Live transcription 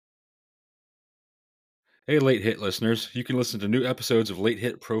Hey, Late Hit listeners. You can listen to new episodes of Late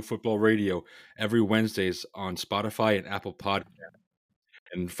Hit Pro Football Radio every Wednesdays on Spotify and Apple Podcasts.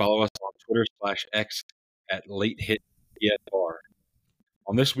 And follow us on Twitter/X at Late Hit PFR.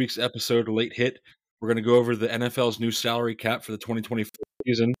 On this week's episode of Late Hit, we're going to go over the NFL's new salary cap for the 2024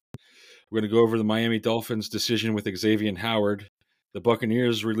 season. We're going to go over the Miami Dolphins' decision with Xavien Howard, the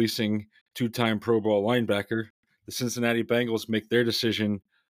Buccaneers releasing two-time Pro Bowl linebacker, the Cincinnati Bengals make their decision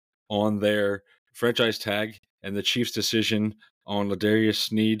on their franchise tag, and the Chiefs' decision on L'Jarius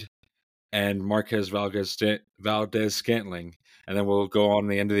Sneed and Marquez Valdez-Scantling. And then we'll go on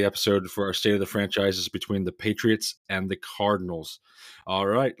the end of the episode for our state of the franchises between the Patriots and the Cardinals. All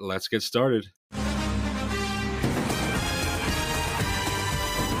right, let's get started.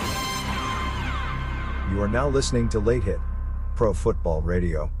 You are now listening to Late Hit Pro Football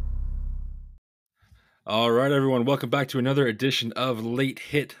Radio. All right, everyone, welcome back to another edition of Late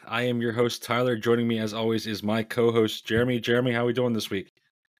Hit. I am your host, Tyler. Joining me, as always, is my co-host, Jeremy. Jeremy, how are we doing this week?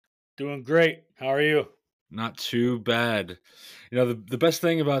 Doing great. How are you? Not too bad. You know, the best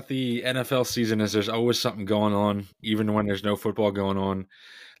thing about the NFL season is there's always something going on, even when there's no football going on.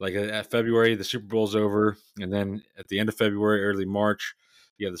 Like at February, the Super Bowl's over, and then at the end of February, early March,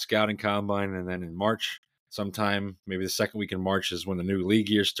 you have the scouting combine, and then in March, sometime, maybe the second week in March is when the new league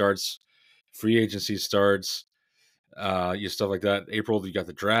year starts, free agency starts, stuff like that. April, you got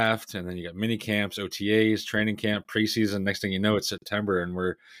the draft, and then you got mini camps, OTAs, training camp, preseason. Next thing you know, it's September, and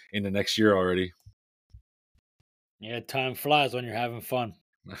we're into next year already. Yeah, time flies when you're having fun.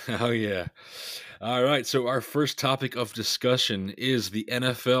 Oh, yeah. All right. So our first topic of discussion is the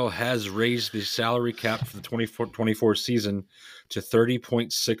NFL has raised the salary cap for the 24 season to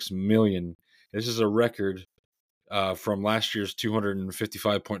 $30.6 million. This is a record from last year's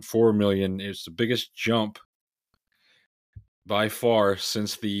 $255.4 million. It's the biggest jump by far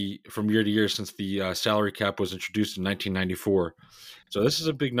from year to year since the salary cap was introduced in 1994. So this is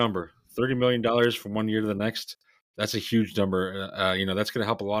a big number, $30 million from one year to the next. That's a huge number. That's going to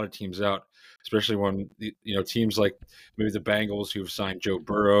help a lot of teams out, especially when teams like maybe the Bengals who've signed Joe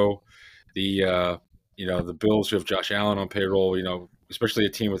Burrow, the Bills who have Josh Allen on payroll. Especially a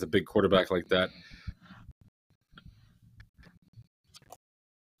team with a big quarterback like that.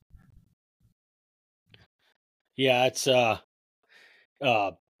 Yeah, it's when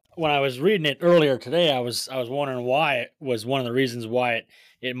I was reading it earlier today, I was wondering why it was one of the reasons why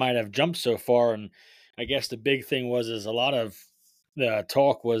it might have jumped so far, and I guess the big thing is a lot of the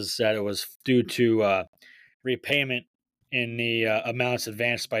talk was that it was due to repayment in the amounts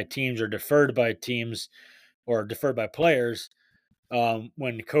advanced by teams or deferred by teams or deferred by players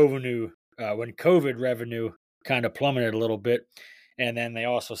when COVID revenue kind of plummeted a little bit, and then they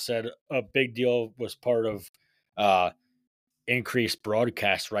also said a big deal was part of increased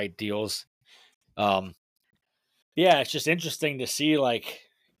broadcast right deals. Yeah, it's just interesting to see like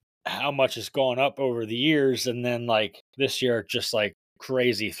how much has gone up over the years, and then like this year, just like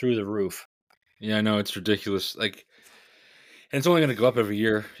crazy through the roof. Yeah, I know, it's ridiculous. Like, and it's only going to go up every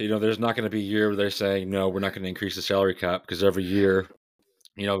year. There's not going to be a year where they're saying, no, we're not going to increase the salary cap, because every year,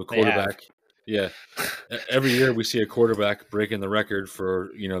 the quarterback, every year we see a quarterback breaking the record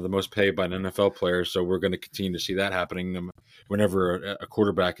for, the most paid by an NFL player. So we're going to continue to see that happening whenever a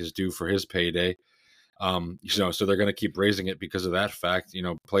quarterback is due for his payday. So they're going to keep raising it because of that fact.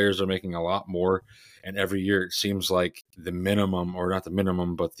 Players are making a lot more, and every year it seems like the minimum, or not the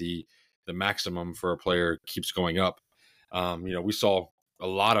minimum, but the maximum for a player keeps going up. We saw a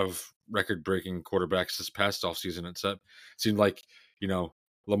lot of record-breaking quarterbacks this past offseason. It seemed like,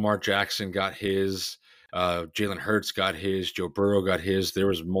 Lamar Jackson got his, Jalen Hurts got his, Joe Burrow got his. There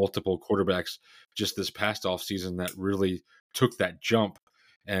was multiple quarterbacks just this past offseason that really took that jump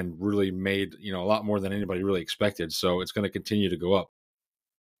and really made, a lot more than anybody really expected. So it's going to continue to go up.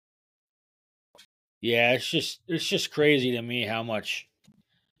 Yeah, it's just crazy to me how much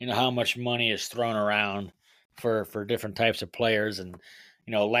money is thrown around for different types of players, and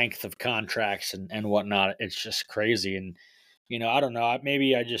length of contracts and whatnot. It's just crazy, and I don't know.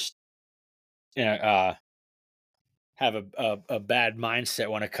 Maybe I just have a bad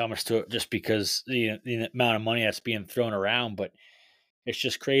mindset when it comes to it, just because the amount of money that's being thrown around. But it's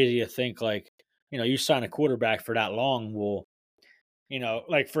just crazy to think like, you sign a quarterback for that long. Well,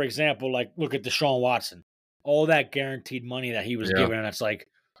 like for example, like look at Deshaun Watson, all that guaranteed money that he was given, and it's like,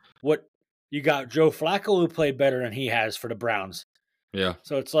 what you got Joe Flacco who played better than he has for the Browns. Yeah.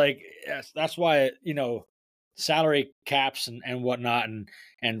 So it's like that's why salary caps and whatnot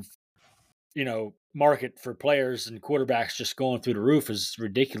and market for players and quarterbacks just going through the roof is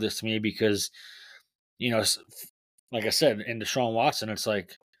ridiculous to me, because like I said, in Deshaun Watson, it's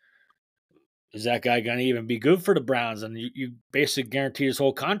like is that guy going to even be good for the Browns? And you basically guarantee his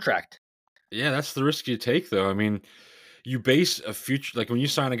whole contract. Yeah, that's the risk you take, though. I mean, you base a future like when you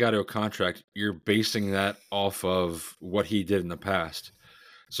sign a guy to a contract, you're basing that off of what he did in the past.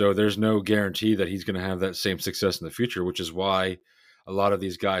 So there's no guarantee that he's going to have that same success in the future, which is why a lot of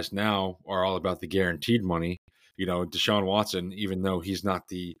these guys now are all about the guaranteed money. Deshaun Watson, even though he's not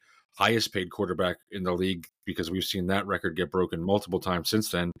the highest paid quarterback in the league, because we've seen that record get broken multiple times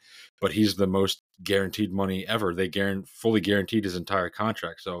since then, but he's the most guaranteed money ever. They fully guaranteed his entire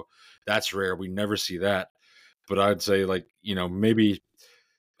contract. So that's rare. We never see that. But I'd say maybe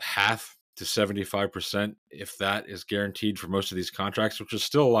half to 75%, if that, is guaranteed for most of these contracts, which is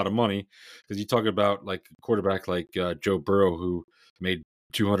still a lot of money. Because you talk about like a quarterback like Joe Burrow, who made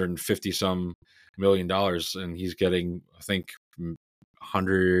 $250 million, and he's getting, I think,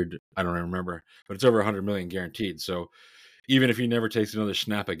 100. I don't remember, but it's over 100 million guaranteed. So even if he never takes another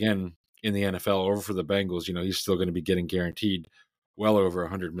snap again in the NFL over for the Bengals, he's still going to be getting guaranteed well over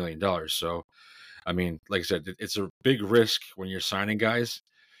 $100 million. So I mean, like I said, it's a big risk when you're signing guys,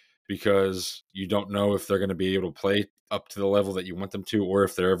 because you don't know if they're going to be able to play up to the level that you want them to, or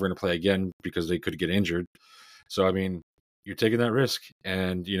if they're ever going to play again, because they could get injured. So, I mean, you're taking that risk,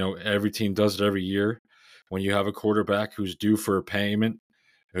 and, every team does it every year. When you have a quarterback who's due for a payment,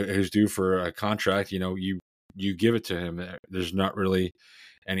 who's due for a contract, you give it to him. There's not really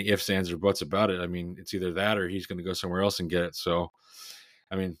any ifs, ands, or buts about it. I mean, it's either that or he's going to go somewhere else and get it. So,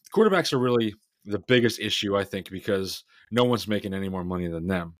 I mean, quarterbacks are really the biggest issue, I think, because no one's making any more money than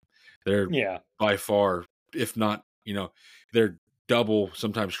them. They're by far, if not, they're double,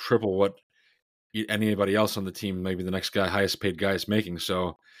 sometimes triple what anybody else on the team, maybe the next guy, highest paid guy, is making.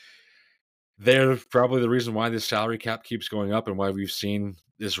 So they're probably the reason why this salary cap keeps going up and why we've seen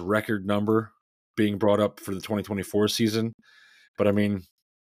this record number being brought up for the 2024 season. But I mean,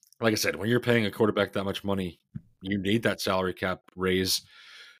 like I said, when you're paying a quarterback that much money, you need that salary cap raise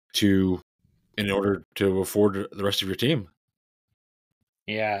in order to afford the rest of your team.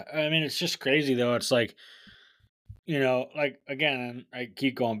 Yeah, I mean, it's just crazy though. It's like, like again, I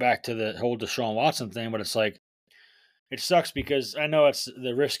keep going back to the whole Deshaun Watson thing, but it's like, it sucks because I know it's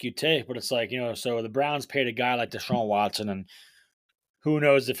the risk you take, but it's like, so the Browns paid a guy like Deshaun Watson, and who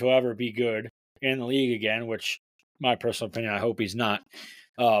knows if he'll ever be good in the league again, which, my personal opinion, I hope he's not.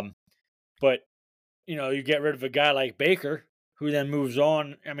 But, you get rid of a guy like Baker, who then moves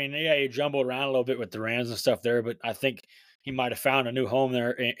on. I mean, yeah, you jumble around a little bit with the Rams and stuff there, but I think he might have found a new home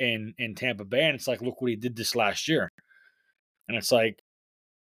there in Tampa Bay. And it's like, look what he did this last year. And it's like,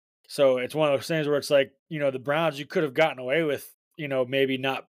 so it's one of those things where it's like, the Browns, you could have gotten away with, maybe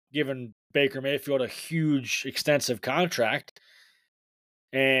not giving Baker Mayfield a huge, extensive contract,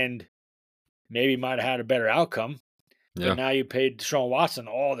 and maybe might have had a better outcome. Yeah. But now you paid Deshaun Watson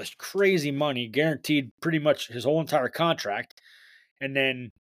all this crazy money, guaranteed pretty much his whole entire contract, and then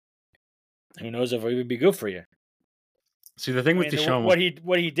who knows if it'll even be good for you. See, the thing with Deshaun,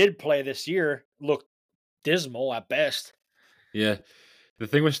 what he did play this year looked dismal at best. Yeah, the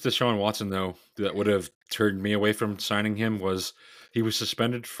thing with Deshaun Watson, though, that would have turned me away from signing him was he was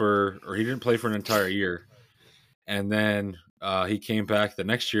suspended or he didn't play for an entire year, and then he came back the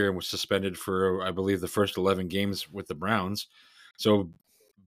next year and was suspended for, I believe, the first 11 games with the Browns. So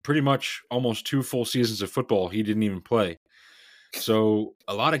pretty much almost 2 full seasons of football he didn't even play. So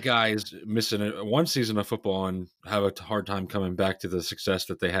a lot of guys missing one season of football and have a hard time coming back to the success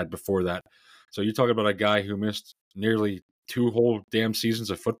that they had before that. So you talk about a guy who missed nearly 2 whole damn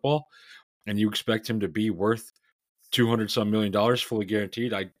seasons of football, and you expect him to be worth $200-some million fully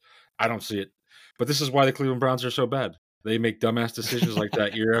guaranteed. I don't see it. But this is why the Cleveland Browns are so bad. They make dumbass decisions like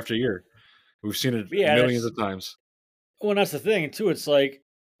that year after year. We've seen it millions of times. Well, that's the thing too. It's like,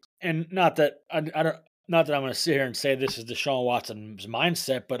 and not that I don't, not that I'm going to sit here and say this is Deshaun Watson's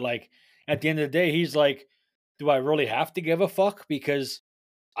mindset, but like at the end of the day, he's like, do I really have to give a fuck? Because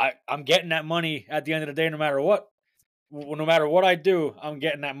I'm getting that money at the end of the day, no matter what. No matter what I do, I'm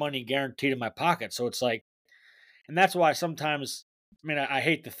getting that money guaranteed in my pocket. So it's like, and that's why sometimes, I mean, I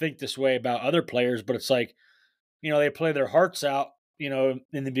hate to think this way about other players, but it's like, they play their hearts out, in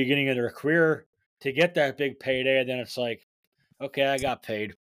the beginning of their career to get that big payday. And then it's like, okay, I got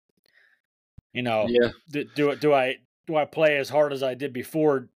paid. Yeah. Do I play as hard as I did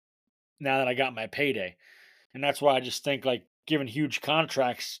before now that I got my payday? And that's why I just think like giving huge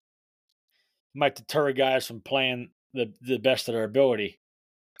contracts might deter guys from playing the best of their ability.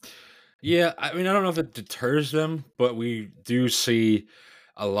 Yeah, I mean, I don't know if it deters them, but we do see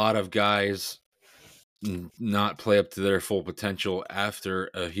a lot of guys not play up to their full potential after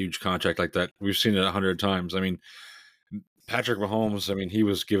a huge contract like that. We've seen it 100 times. I mean, Patrick Mahomes, I mean, he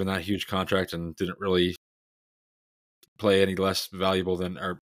was given that huge contract and didn't really play any less valuable than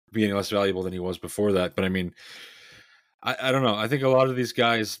or be any less valuable than he was before that. But I mean, I don't know. I think a lot of these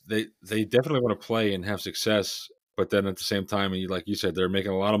guys they definitely want to play and have success, but then at the same time, like you said, they're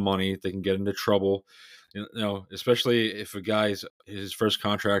making a lot of money. They can get into trouble, especially if a guy's his first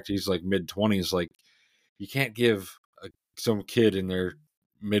contract, he's like mid-20s. Like you can't give some kid in their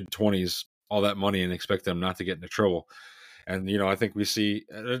mid-20s all that money and expect them not to get into trouble. And I think we see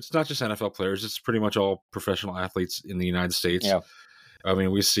it's not just NFL players; it's pretty much all professional athletes in the United States. Yeah. I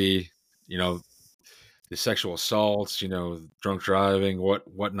mean, we see the sexual assaults, drunk driving,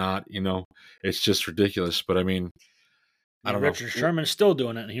 whatnot. It's just ridiculous. But I mean, I don't Richard know. Sherman's still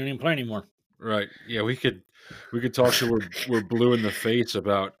doing it, and he don't even play anymore. Right? Yeah, we could talk till we're blue in the face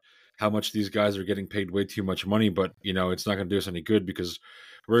about how much these guys are getting paid way too much money, but it's not going to do us any good because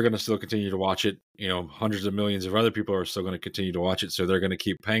we're going to still continue to watch it. Hundreds of millions of other people are still going to continue to watch it, so they're going to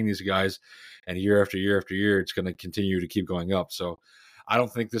keep paying these guys, and year after year after year, it's going to continue to keep going up. So I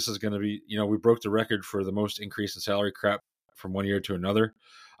don't think this is going to be. We broke the record for the most increase in salary cap from one year to another.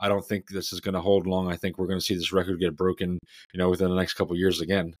 I don't think this is going to hold long. I think we're going to see this record get broken, within the next couple of years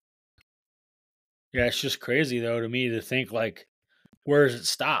again. Yeah, it's just crazy though to me to think like, where does it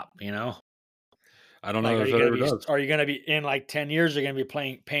stop? I don't Like, know if it ever does. are you gonna be in like 10 years? You're gonna be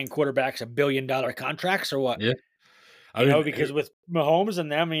paying quarterbacks $1 billion contracts or what? Yeah, I mean, Because with Mahomes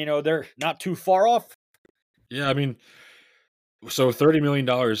and them, they're not too far off. yeah, I mean, so $30 million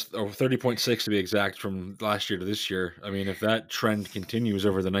or 30.6 to be exact from last year to this year. I mean, if that trend continues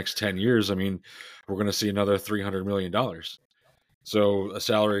over the next 10 years, I mean, we're going to see another $300 million. So a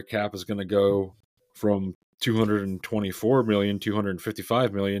salary cap is going to go from 224 million,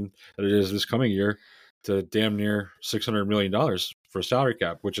 255 million that it is this coming year to damn near $600 million for a salary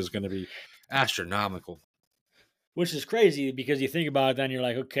cap, which is going to be astronomical. Which is crazy because you think about it, then you're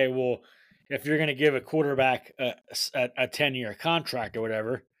like, okay, well, if you're going to give a quarterback a 10-year contract or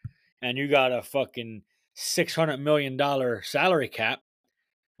whatever, and you got a fucking $600 million salary cap,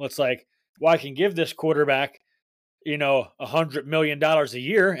 well, it's like, well, I can give this quarterback, $100 million a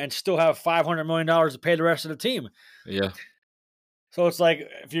year and still have $500 million to pay the rest of the team. Yeah. So it's like,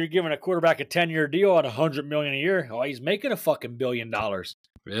 if you're giving a quarterback a 10-year deal at $100 million a year, oh, he's making a fucking $1 billion.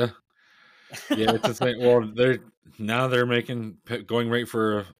 Yeah. Yeah, it's the thing. Well, they're making going rate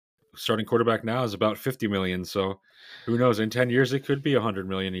for a starting quarterback now is about 50 million. So who knows? In 10 years, it could be 100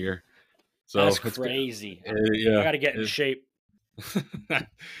 million a year. So that's crazy. Yeah, I got to get in shape.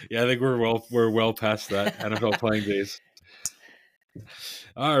 Yeah, I think we're well past that NFL playing days.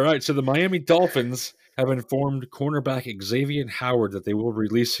 All right, so the Miami Dolphins have informed cornerback Xavien Howard that they will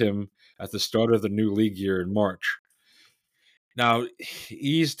release him at the start of the new league year in March. Now,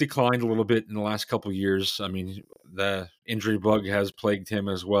 he's declined a little bit in the last couple of years. I mean, the injury bug has plagued him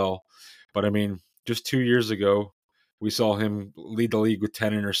as well. But I mean, just 2 years ago, we saw him lead the league with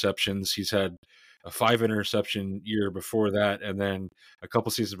 10 interceptions. He's had a 5 interception year before that. And then a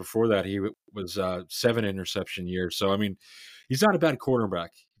couple seasons before that, he was 7 interception year. So, I mean, he's not a bad cornerback,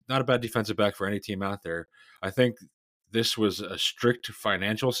 not a bad defensive back for any team out there. I think this was a strict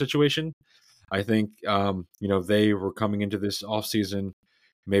financial situation. I think, they were coming into this offseason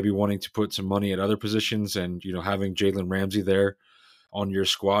maybe wanting to put some money at other positions and, having Jalen Ramsey there on your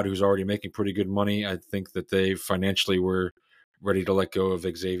squad who's already making pretty good money. I think that they financially were ready to let go of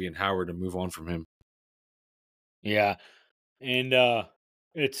Xavien Howard and move on from him. Yeah. And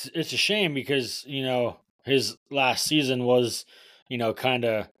it's a shame because, his last season was, kind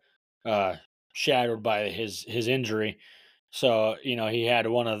of shadowed by his injury. So, he had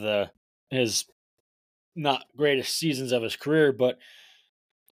one of his not greatest seasons of his career, but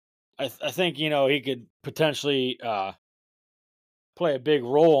I think, he could potentially play a big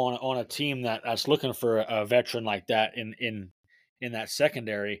role on a team that's looking for a veteran like that in that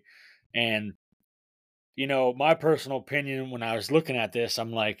secondary. And my personal opinion when I was looking at this,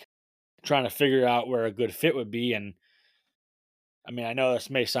 I'm like trying to figure out where a good fit would be. And I mean, I know this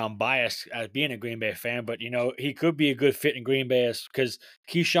may sound biased as being a Green Bay fan, but he could be a good fit in Green Bay because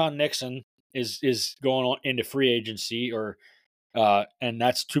Keyshawn Nixon is going on into free agency, and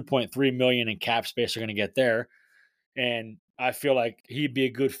that's 2.3 million in cap space they're going to get there. And I feel like he'd be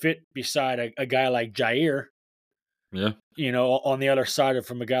a good fit beside a guy like Jair. Yeah. On the other side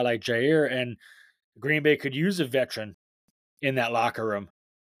from a guy like Jair, and Green Bay could use a veteran in that locker room,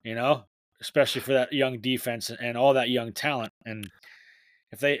 especially for that young defense and all that young talent. And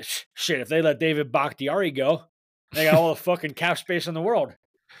if they let David Bakhtiari go, they got all the fucking cap space in the world.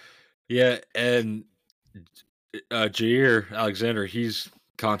 Yeah, and Jair Alexander, he's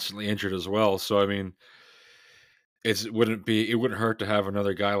constantly injured as well. So I mean, it wouldn't hurt to have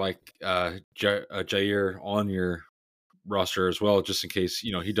another guy like Jair on your roster as well, just in case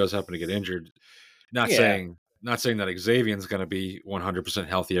he does happen to get injured. Not Yeah. saying not saying that Xavien's going to be 100%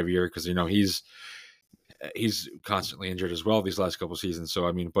 healthy every year because he's constantly injured as well these last couple seasons. So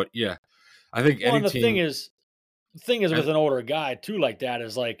I mean, but yeah, I think Well, any and team. the thing is I, with an older guy too, like that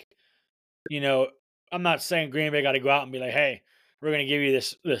is like, you know, I'm not saying Green Bay got to go out and be like, hey, we're going to give you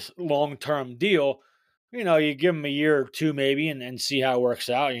this long term deal. You give them a year or two maybe and see how it works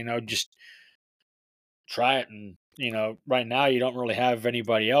out. Just try it. And right now you don't really have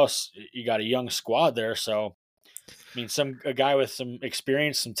anybody else. You got a young squad there, so I mean, a guy with some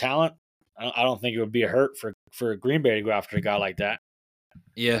experience, some talent. I don't think it would be a hurt for Green Bay to go after a guy like that.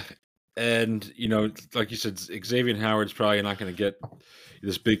 yeah, and like you said, Xavien Howard's probably not going to get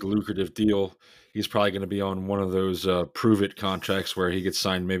this big lucrative deal. He's probably going to be on one of those prove it contracts where he gets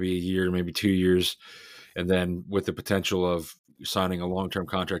signed maybe a year, maybe 2 years, and then with the potential of signing a long term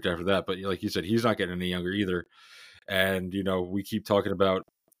contract after that. But like you said, he's not getting any younger either. And we keep talking about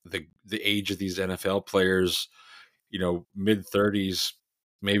the age of these NFL players. Mid 30s,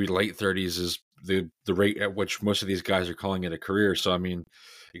 maybe late 30s is the rate at which most of these guys are calling it a career. So I mean,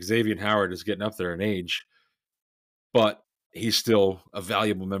 Xavier Howard is getting up there in age, but he's still a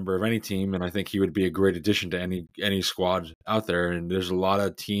valuable member of any team, and I think he would be a great addition to any squad out there. And there's a lot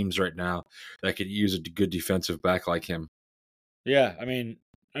of teams right now that could use a good defensive back like him. Yeah, I mean,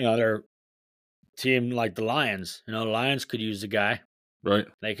 they're team like the Lions. The Lions could use the guy. Right.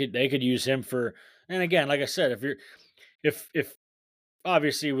 They could use him for. And again, like I said, if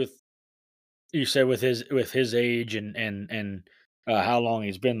obviously with you said with his age and how long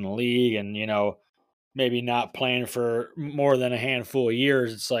he's been in the league, and maybe not playing for more than a handful of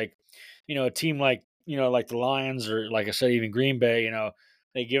years, it's like a team like the Lions, or like I said, even Green Bay,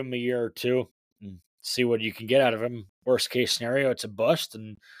 they give him a year or two and see what you can get out of him. Worst case scenario, it's a bust,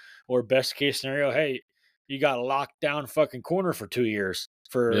 or best case scenario, hey, you got a locked down fucking corner for 2 years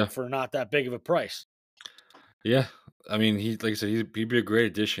Yeah. for not that big of a price. Yeah. I mean, like I said, he'd be a great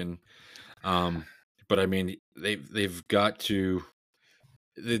addition. Um, but I mean, they've got to.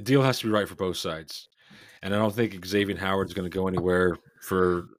 The deal has to be right for both sides, and I don't think Xavier Howard's going to go anywhere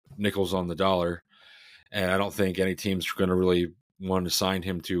for nickels on the dollar. And I don't think any team's going to really want to sign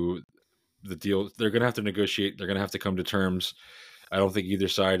him to the deal. They're going to have to negotiate. They're going to have to come to terms. I don't think either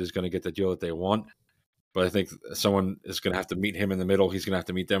side is going to get the deal that they want. But I think someone is going to have to meet him in the middle. He's going to have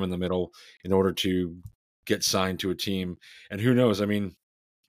to meet them in the middle in order to get signed to a team. And who knows? I mean,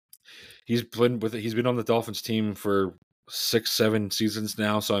 he's been on the Dolphins team for 6-7 seasons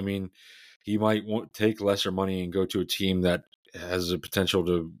now. So I mean, he might take lesser money and go to a team that has the potential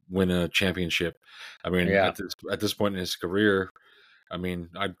to win a championship. I mean, Yeah. at this point in his career, I mean,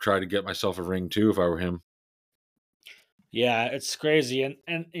 I'd try to get myself a ring too if I were him. Yeah, it's crazy, and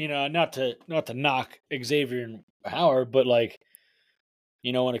not to knock Xavier Howard, but like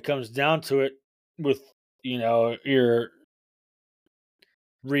when it comes down to it, with your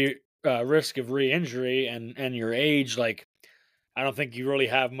risk of re-injury and your age, like I don't think you really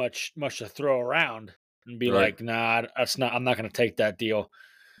have much to throw around and be Right. like, nah, that's not. I'm not going to take that deal.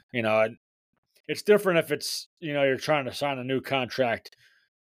 You know, it's different if it's you're trying to sign a new contract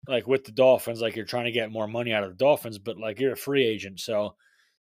like with the Dolphins, like you're trying to get more money out of the Dolphins, but like you're a free agent, so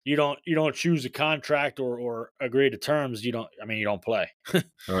you don't choose a contract or agree to terms. You don't play. All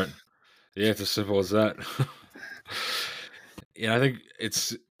right. Yeah, it's as simple as that. Yeah, I think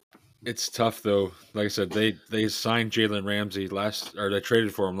it's tough though. Like I said, they signed Jalen Ramsey they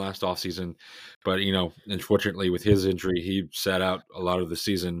traded for him last offseason, but unfortunately with his injury, he sat out a lot of the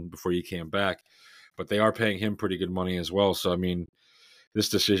season before he came back. But they are paying him pretty good money as well. So I mean, this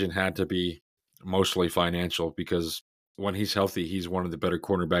decision had to be mostly financial because when he's healthy, he's one of the better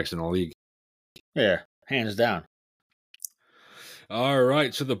cornerbacks in the league. Yeah, hands down. All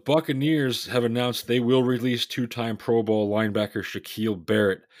right, so the Buccaneers have announced they will release two-time Pro Bowl linebacker Shaquil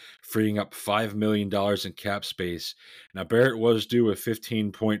Barrett, freeing up $5 million in cap space. Now, Barrett was due a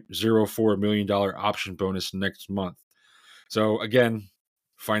 $15.04 million option bonus next month. So, again,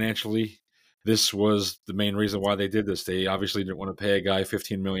 financially, this was the main reason why they did this. They obviously didn't want to pay a guy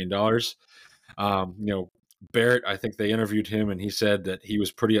 $15 million. Um, you know, Barrett, I think they interviewed him and he said that he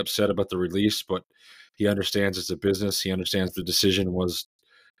was pretty upset about the release, but he understands it's a business. He understands the decision was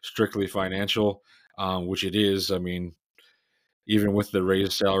strictly financial, which it is. I mean, even with the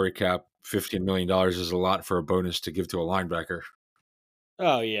raised salary cap, $15 million is a lot for a bonus to give to a linebacker.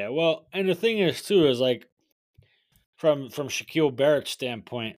 Oh yeah. Well, and the thing is too is like from Shaquille Barrett's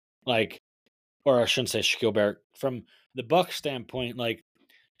standpoint, like, or I shouldn't say Shaquille Barrett, from the Bucs standpoint, like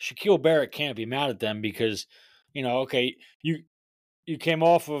Shaquille Barrett can't be mad at them because Okay, you came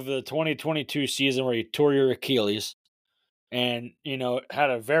off of the 2022 season where you tore your Achilles and, had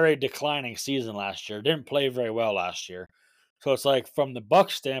a very declining season last year. Didn't play very well last year. So it's like from the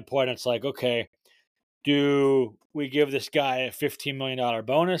Bucs standpoint, it's like, okay, do we give this guy a $15 million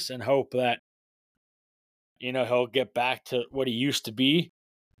bonus and hope that, he'll get back to what he used to be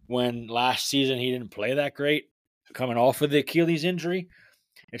when last season he didn't play that great coming off of the Achilles injury?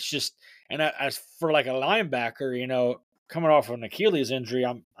 It's just, and as for like a linebacker, coming off of an Achilles injury,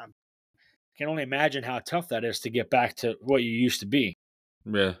 I can only imagine how tough that is to get back to what you used to be.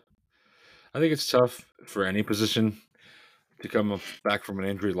 Yeah. I think it's tough for any position to come back from an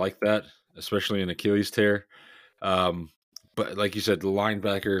injury like that, especially an Achilles tear. Um, but like you said, the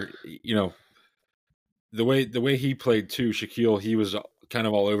linebacker, the way he played too, Shaquil, he was kind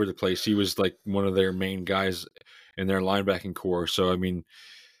of all over the place. He was like one of their main guys in their linebacking core. So I mean,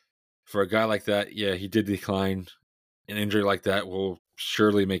 for a guy like that, yeah, he did decline. An injury like that will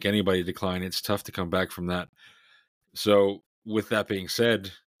surely make anybody decline. It's tough to come back from that. So with that being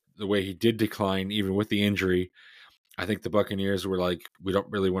said, the way he did decline, even with the injury, I think the Buccaneers were like, we don't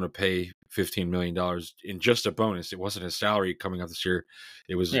really want to pay $15 million in just a bonus. It wasn't his salary coming up this year.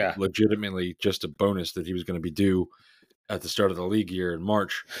 It was Yeah. legitimately just a bonus that he was going to be due at the start of the league year in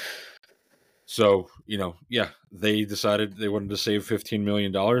March. So, yeah, they decided they wanted to save $15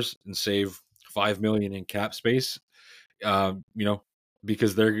 million and save $5 million in cap space.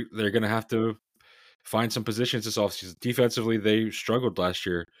 Because they're going to have to find some positions this offseason. Defensively, they struggled last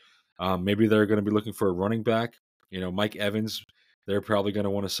year. Maybe they're going to be looking for a running back. Mike Evans, they're probably going to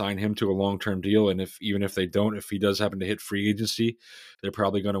want to sign him to a long-term deal. And even if they don't, if he does happen to hit free agency, they're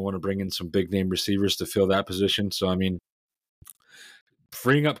probably going to want to bring in some big name receivers to fill that position. So, I mean,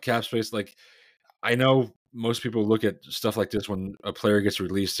 freeing up cap space, like, I know most people look at stuff like this when a player gets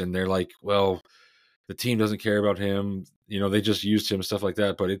released and they're like, well, the team doesn't care about him. They just used him, stuff like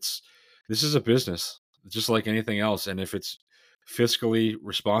that. But this is a business, just like anything else. And if it's fiscally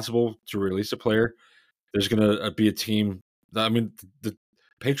responsible to release a player, there's going to be a team. I mean, the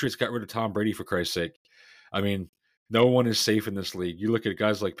Patriots got rid of Tom Brady, for Christ's sake. I mean, no one is safe in this league. You look at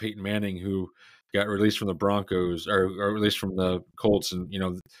guys like Peyton Manning, who got released from the Broncos or released from the Colts, and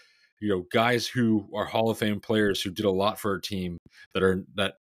guys who are Hall of Fame players who did a lot for a team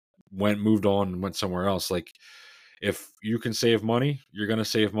that moved on and went somewhere else. Like, if you can save money, you're going to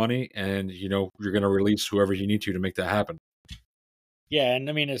save money, and you're going to release whoever you need to make that happen. Yeah, and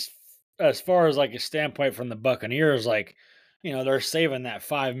I mean, as far as like a standpoint from the Buccaneers, like, they're saving that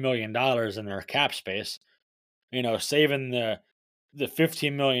 $5 million in their cap space. Saving the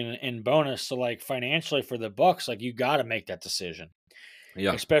 15 million in bonus. So like financially for the Bucs, like you got to make that decision.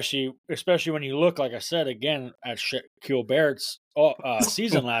 Yeah, Especially when you look, like I said again, at Shaquil Barrett's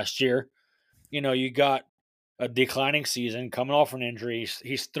season last year. You got a declining season coming off an injury.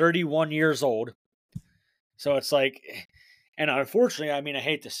 He's 31 years old. So it's like, and unfortunately, I mean, I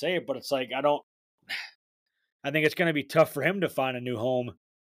hate to say it, but it's like, I think it's going to be tough for him to find a new home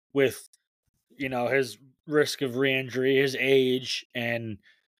with, his risk of re-injury, his age, and,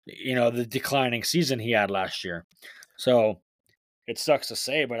 the declining season he had last year. So it sucks to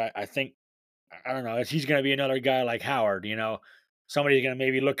say, but I think, I don't know, he's going to be another guy like Howard, somebody's going to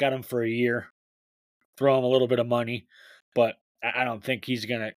maybe look at him for a year, throw him a little bit of money, but I don't think he's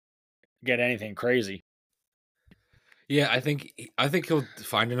going to get anything crazy. yeah. I think he'll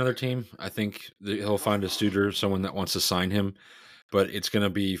find another team. I think he'll find a suitor, someone that wants to sign him, but it's going to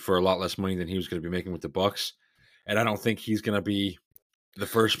be for a lot less money than he was going to be making with the Bucs. And I don't think he's going to be the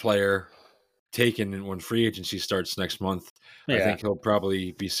first player taken when free agency starts next month. Yeah. I think he'll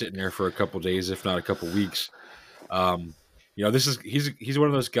probably be sitting there for a couple days, if not a couple weeks. He's one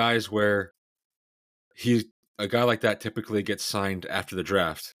of those guys where a guy like that typically gets signed after the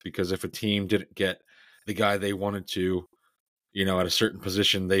draft, because if a team didn't get the guy they wanted to, at a certain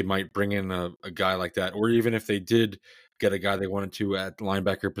position, they might bring in a guy like that. Or even if they did get a guy they wanted to at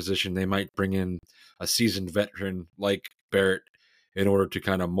linebacker position, they might bring in a seasoned veteran like Barrett in order to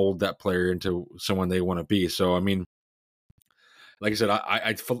kind of mold that player into someone they want to be. So, I mean, like I said,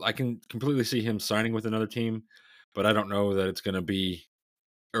 I can completely see him signing with another team, but I don't know that it's going to be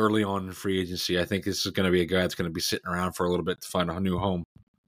early on in free agency. I think this is going to be a guy that's going to be sitting around for a little bit to find a new home.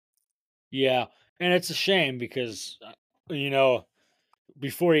 Yeah, and it's a shame because,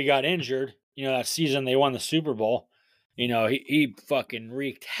 before he got injured, that season they won the Super Bowl, he fucking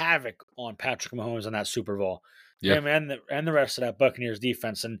wreaked havoc on Patrick Mahomes in that Super Bowl. Yeah. Him and the rest of that Buccaneers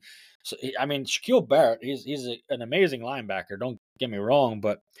defense. And so, I mean, Shaquil Barrett, he's an amazing linebacker. Don't get me wrong,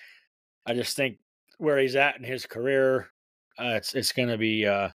 but I just think where he's at in his career, it's going to be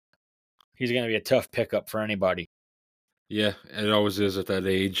he's going to be a tough pickup for anybody. Yeah, it always is at that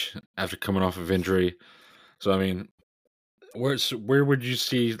age after coming off of injury. So I mean, where would you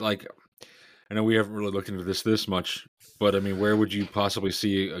see like? I know we haven't really looked into this much, but I mean, where would you possibly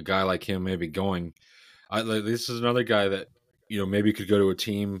see a guy like him maybe going? This is another guy that maybe could go to a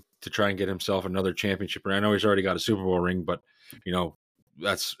team to try and get himself another championship. And I know he's already got a Super Bowl ring, but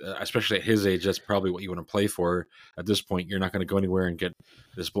that's especially at his age, that's probably what you want to play for. At this point, you're not going to go anywhere and get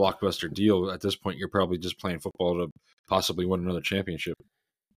this blockbuster deal. At this point, you're probably just playing football to possibly win another championship.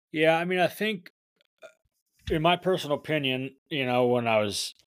 Yeah, I mean, I think, in my personal opinion, when I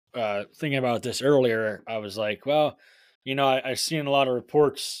was thinking about this earlier, I was like, well, I seen a lot of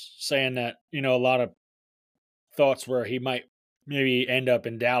reports saying that, a lot of thoughts where he might maybe end up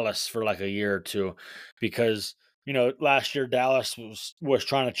in Dallas for like a year or two, because last year Dallas was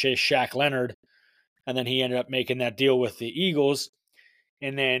trying to chase Shaq Leonard, and then he ended up making that deal with the Eagles,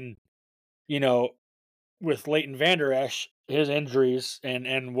 and then you know with Leighton Vander Esch, his injuries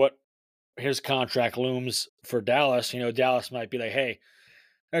and what his contract looms for Dallas, Dallas might be like, hey,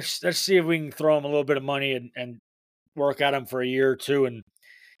 let's see if we can throw him a little bit of money and work at him for a year or two,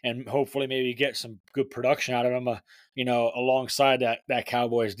 and hopefully maybe get some good production out of him, alongside that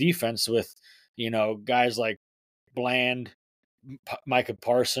Cowboys defense with, guys like Bland, Micah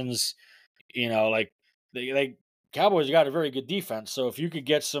Parsons, like they Cowboys got a very good defense. So if you could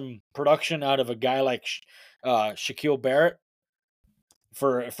get some production out of a guy like Shaquil Barrett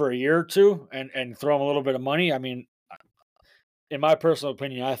for a year or two and throw him a little bit of money, I mean, in my personal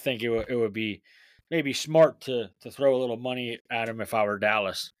opinion, I think it would be maybe smart to throw a little money at him if I were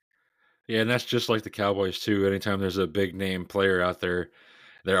Dallas. Yeah, and that's just like the Cowboys too. Anytime there's a big name player out there,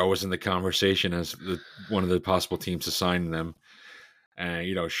 they're always in the conversation as one of the possible teams to sign them. And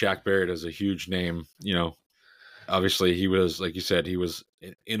Shaq Barrett is a huge name. Obviously he was, like you said, he was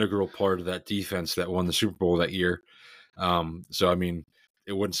an integral part of that defense that won the Super Bowl that year. So I mean,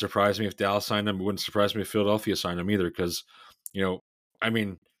 it wouldn't surprise me if Dallas signed him. It wouldn't surprise me if Philadelphia signed him either, because I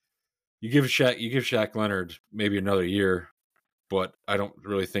mean, you give Shaq Leonard maybe another year, but I don't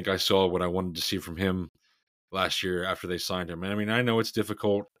really think I saw what I wanted to see from him last year after they signed him. And I mean, I know it's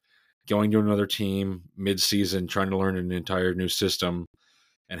difficult going to another team mid-season, trying to learn an entire new system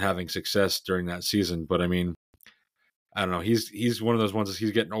and having success during that season. But I mean, I don't know. He's one of those ones that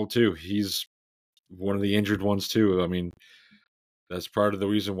he's getting old too. He's one of the injured ones too. I mean, that's part of the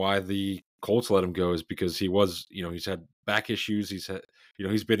reason why the Colts let him go, is because he was, he's had back issues. He's had,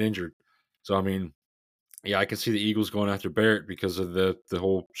 he's been injured. So I mean, yeah, I can see the Eagles going after Barrett because of the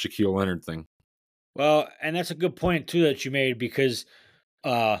whole Shaquille Leonard thing. Well, and that's a good point too that you made, because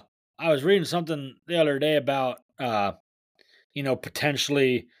uh, I was reading something the other day about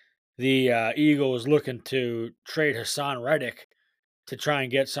potentially the Eagles looking to trade Hassan Reddick to try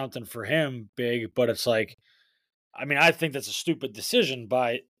and get something for him big, but it's like, I mean, I think that's a stupid decision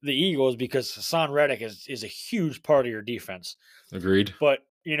by the Eagles, because Hassan Reddick is a huge part of your defense. Agreed. But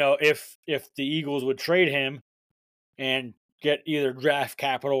if the Eagles would trade him and get either draft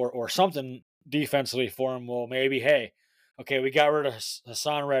capital or something defensively for him, well, maybe, hey, okay, we got rid of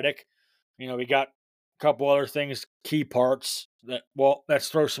Hassan Reddick. We got a couple other things, key parts that, well, let's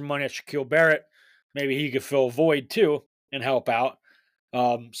throw some money at Shaquil Barrett. Maybe he could fill a void too and help out.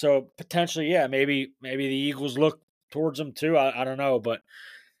 So potentially, yeah, maybe the Eagles look towards him too. I don't know, but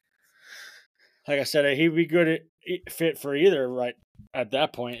like I said, he'd be good at fit for either right at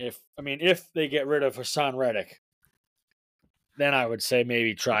that point. If they get rid of Hassan Reddick, then I would say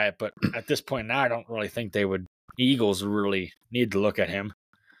maybe try it. But at this point now, I don't really think they would. Eagles really need to look at him.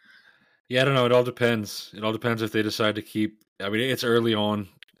 Yeah, I don't know. It all depends. It all depends if they decide to keep. I mean, it's early on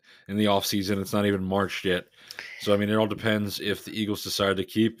in the offseason. It's not even March yet. So, I mean, it all depends if the Eagles decide to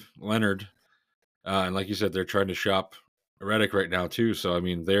keep Leonard. And like you said, they're trying to shop Reddick right now, too. So, I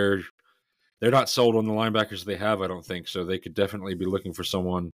mean, they're not sold on the linebackers they have, I don't think. So, they could definitely be looking for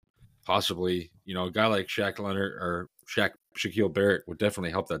someone, possibly, a guy like Shaq Leonard or Shaquille Barrett would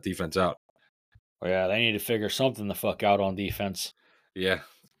definitely help that defense out. Well, yeah, they need to figure something the fuck out on defense. Yeah,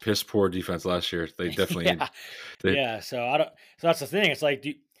 piss poor defense last year. They definitely yeah. So I don't. So that's the thing. It's like,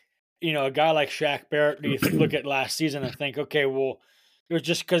 a guy like Shaq Barrett. Do you look at last season and think, okay, well, it was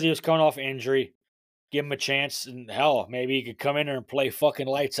just because he was coming off injury, give him a chance, and hell, maybe he could come in there and play fucking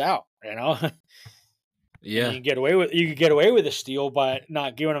lights out. Yeah, you could get away with a steal by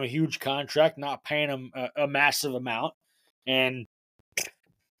not giving him a huge contract, not paying him a massive amount, and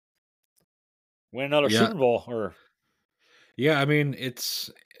win another Super Bowl. Or yeah, I mean,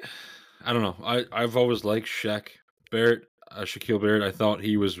 I don't know. I've always liked Shaq Barrett. Shaquil Barrett. I thought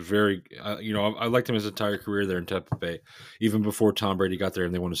he was very, I liked him his entire career there in Tampa Bay, even before Tom Brady got there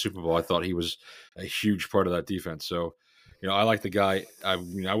and they won the Super Bowl. I thought he was a huge part of that defense. So, I like the guy. I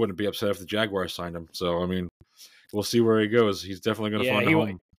mean, I wouldn't be upset if the Jaguars signed him. So, I mean, we'll see where he goes. He's definitely going to Yeah, find a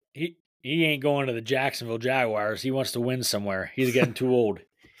home. he ain't going to the Jacksonville Jaguars. He wants to win somewhere. He's getting too old.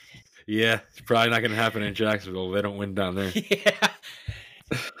 Yeah, it's probably not going to happen in Jacksonville. They don't win down there. Yeah.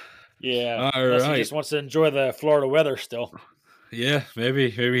 Yeah. All Unless right. he just wants to enjoy the Florida weather still. Yeah, maybe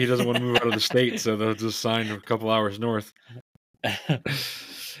he doesn't want to move out of the state, so they'll just sign a couple hours north.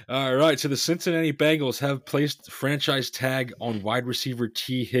 All right, so the Cincinnati Bengals have placed franchise tag on wide receiver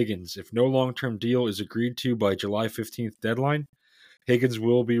Tee Higgins. If no long-term deal is agreed to by July 15th deadline, Higgins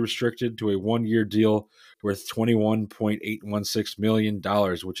will be restricted to a one-year deal worth $21.816 million,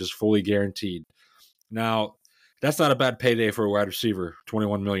 which is fully guaranteed. Now, that's not a bad payday for a wide receiver,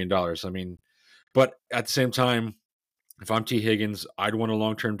 $21 million. I mean, but at the same time, if I'm Tee Higgins, I'd want a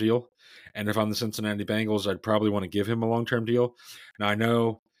long-term deal. And if I'm the Cincinnati Bengals, I'd probably want to give him a long-term deal. Now, I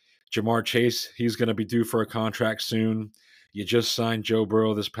know Jamar Chase, he's going to be due for a contract soon. You just signed Joe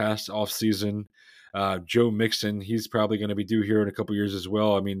Burrow this past offseason. Joe Mixon, he's probably going to be due here in a couple years as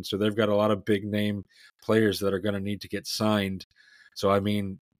well. I mean, so they've got a lot of big-name players that are going to need to get signed. So, I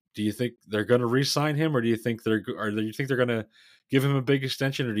mean, do you think they're going to re-sign him, or do you think they're going to give him a big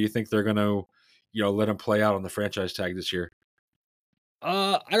extension, or do you think they're going to let him play out on the franchise tag this year?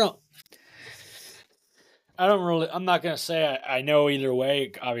 I'm not gonna say I know either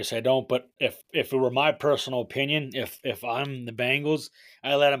way. Obviously, I don't. But if it were my personal opinion, if I'm the Bengals,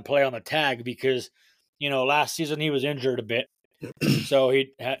 I let him play on the tag because, last season he was injured a bit, so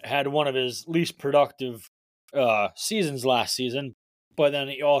he had one of his least productive seasons last season. But then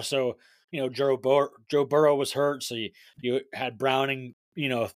he also, Joe Burrow was hurt, so you had Browning,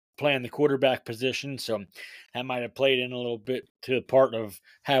 playing the quarterback position, so that might have played in a little bit to the part of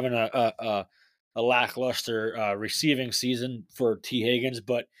having a lackluster receiving season for Tee Higgins.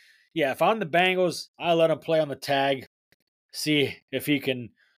 But yeah, if I'm the Bengals, I let him play on the tag, see if he can,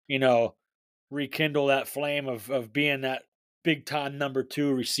 rekindle that flame of being that big time number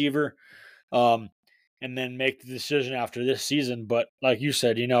 2 receiver, and then make the decision after this season. But like you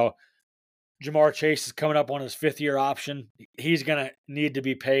said, Jamar Chase is coming up on his 5th-year option. He's gonna need to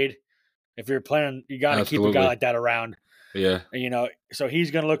be paid. If you're planning, you got to keep a guy like that around. Yeah. So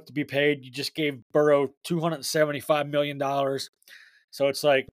he's going to look to be paid. You just gave Burrow $275 million. So it's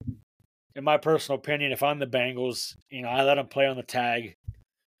like, in my personal opinion, if I'm the Bengals, I let him play on the tag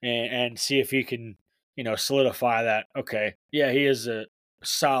and see if he can, solidify that. Okay, yeah, he is a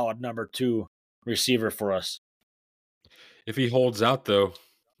solid number 2 receiver for us. If he holds out, though,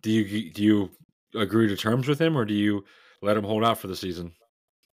 do you agree to terms with him, or do you let him hold out for the season?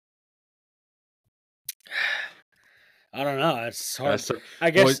 I don't know. It's hard.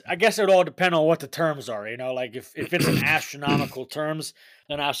 I guess it would all depend on what the terms are. Like if it's an astronomical terms,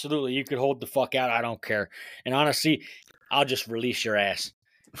 then absolutely you could hold the fuck out. I don't care. And honestly, I'll just release your ass.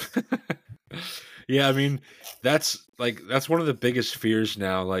 Yeah, I mean, that's one of the biggest fears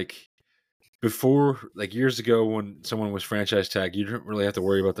now. Like before, like years ago, when someone was franchise tag, you didn't really have to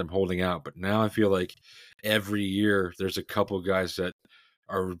worry about them holding out. But now I feel like every year there's a couple guys that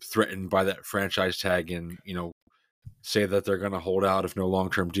are threatened by that franchise tag, and say that they're going to hold out if no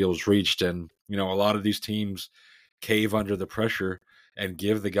long-term deal is reached. And, a lot of these teams cave under the pressure and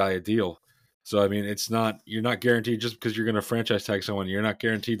give the guy a deal. So, I mean, you're not guaranteed just because you're going to franchise tag someone. You're not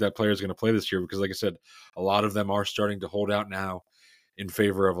guaranteed that player is going to play this year because, like I said, a lot of them are starting to hold out now in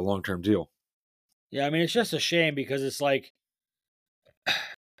favor of a long-term deal. Yeah, I mean, it's just a shame because it's like,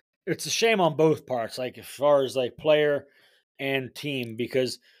 it's a shame on both parts, like as far as like player and team.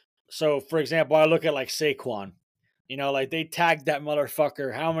 Because, so for example, I look at like Saquon. Like they tagged that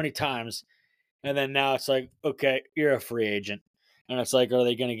motherfucker how many times? And then now it's like, okay, you're a free agent. And it's like, are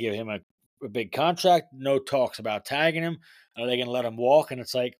they going to give him a big contract? No talks about tagging him. Are they going to let him walk? And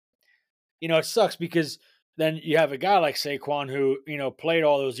it's like, it sucks because then you have a guy like Saquon who, played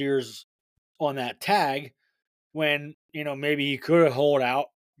all those years on that tag when, maybe he could have held out,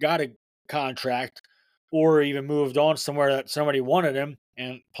 got a contract, or even moved on somewhere that somebody wanted him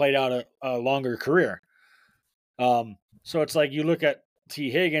and played out a longer career. So it's like you look at Tee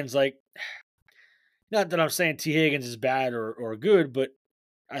Higgins, like, not that I'm saying Tee Higgins is bad or good, but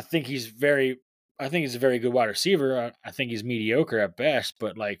I think he's a very good wide receiver. I think he's mediocre at best,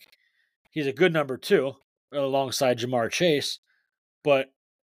 but like he's a good number 2 alongside Jamar Chase. But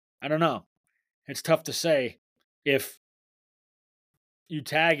I don't know. It's tough to say if you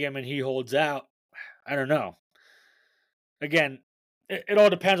tag him and he holds out. I don't know. Again, it all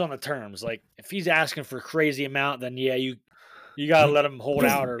depends on the terms. Like if he's asking for a crazy amount, then yeah, you You got to let him hold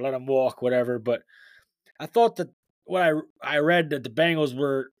out or let him walk, whatever. But I thought that what I read that the Bengals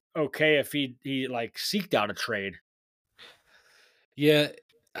were okay if he like seeked out a trade. Yeah,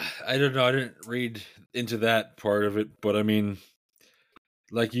 I don't know. I didn't read into that part of it, but I mean,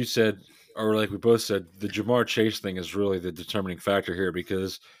 like you said, or like we both said, the Jamar Chase thing is really the determining factor here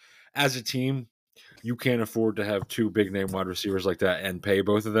because as a team, you can't afford to have two big name wide receivers like that and pay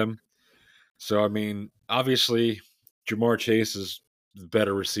both of them. So, I mean, obviously, Jamar Chase is the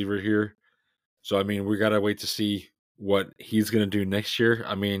better receiver here. So, I mean, we got to wait to see what he's going to do next year.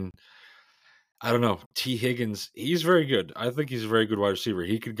 I mean, I don't know. Tee Higgins, he's very good. I think he's a very good wide receiver.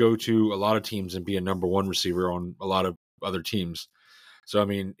 He could go to a lot of teams and be a number one receiver on a lot of other teams. So, I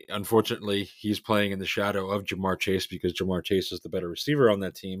mean, unfortunately, he's playing in the shadow of Jamar Chase because Jamar Chase is the better receiver on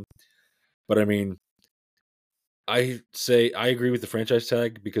that team. But, I mean, I say I agree with the franchise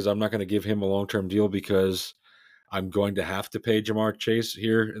tag because I'm not going to give him a long term deal because I'm going to have to pay Jamar Chase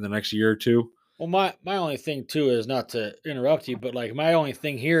here in the next year or two. Well, my only thing too is not to interrupt you, but like my only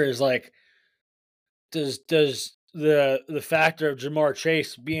thing here is like, does the factor of Jamar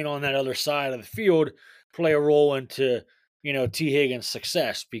Chase being on that other side of the field play a role into Tee Higgins'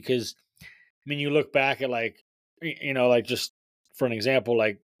 success? Because I mean, you look back at like like just for an example,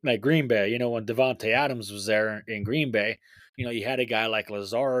 like Green Bay, when Devontae Adams was there in Green Bay, you had a guy like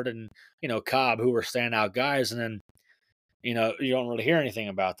Lazard and Cobb who were standout guys, and then you don't really hear anything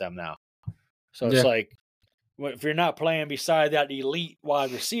about them now. So it's Yeah. like if you're not playing beside that elite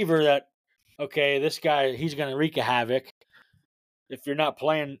wide receiver, that okay, this guy he's going to wreak a havoc. If you're not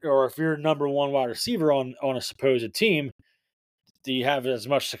playing, or if you're number one wide receiver on a supposed team, do you have as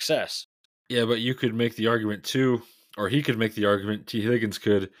much success? Yeah, but you could make the argument too, or he could make the argument, T. Higgins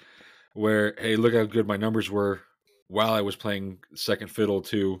could, where, hey, look how good my numbers were while I was playing second fiddle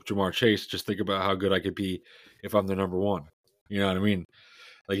to Jamar Chase. Just think about how good I could be if I'm the number one. You know what I mean?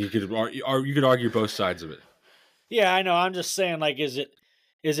 Like you could argue both sides of it. Yeah, I know. I'm just saying, like, is it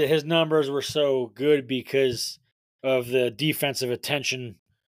his numbers were so good because of the defensive attention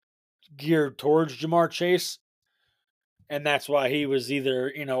geared towards Jamar Chase, and that's why he was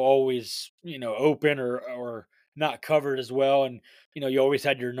either always open or not covered as well, and you always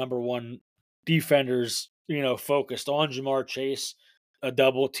had your number one defenders focused on Jamar Chase, a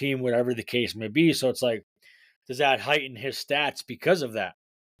double team, whatever the case may be. So it's like, does that heighten his stats because of that?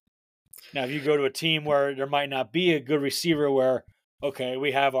 Now, if you go to a team where there might not be a good receiver, where okay,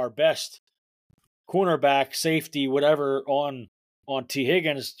 we have our best cornerback, safety, whatever on Tee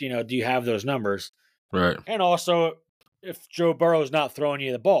Higgins, do you have those numbers? Right. And also, if Joe Burrow's not throwing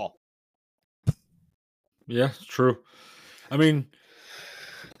you the ball. Yeah, true. I mean,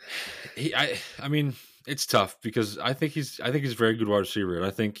 I mean, it's tough because I think he's a very good wide receiver, and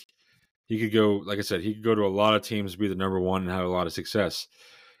I think he could go, like I said, he could go to a lot of teams, be the number one, and have a lot of success.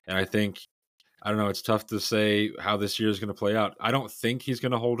 And I think, I don't know, it's tough to say how this year is going to play out. I don't think he's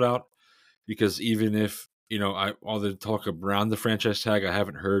going to hold out because even if all the talk around the franchise tag, I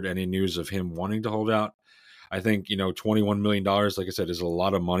haven't heard any news of him wanting to hold out. I think $21 million, like I said, is a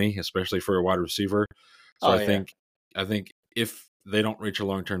lot of money, especially for a wide receiver. So I think if they don't reach a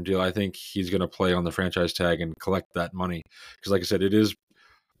long term deal, I think he's going to play on the franchise tag and collect that money because, like I said, it is.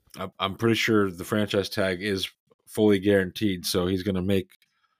 I'm pretty sure the franchise tag is fully guaranteed, so he's going to make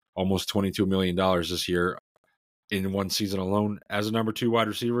almost $22 million this year in one season alone as a number two wide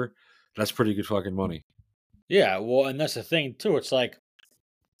receiver. That's pretty good fucking money. Yeah, well, and that's the thing too. It's like,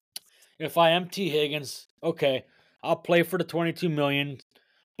 if I am Tee Higgins, okay, I'll play for the 22 million,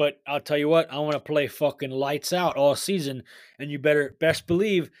 but I'll tell you what, I want to play fucking lights out all season, and you better best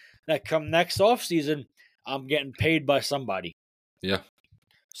believe that come next off season, I'm getting paid by somebody. Yeah.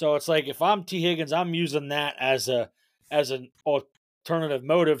 So it's like, if I'm Tee Higgins, I'm using that as an alternative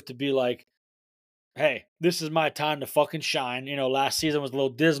motive to be like, hey, this is my time to fucking shine. Last season was a little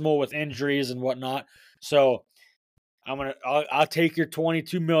dismal with injuries and whatnot, so I'll take your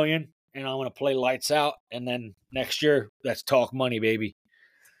 22 million and I'm gonna play lights out, and then next year, let's talk money, baby.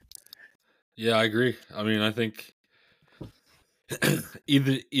 Yeah, I agree. I mean, I think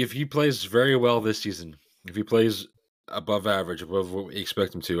either if he plays very well this season, if he plays above average, above what we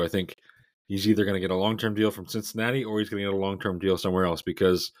expect him to, I think he's either going to get a long term deal from Cincinnati or he's going to get a long term deal somewhere else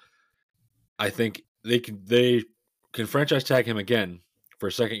because I think they can franchise tag him again for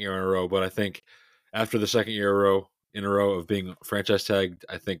a second year in a row. But I think after the second year in a row of being franchise tagged,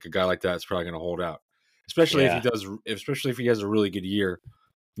 I think a guy like that is probably going to hold out, especially if he has a really good year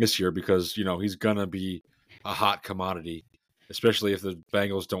this year because he's going to be a hot commodity, especially if the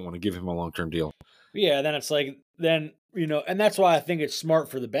Bengals don't want to give him a long term deal. Yeah, then it's like, and that's why I think it's smart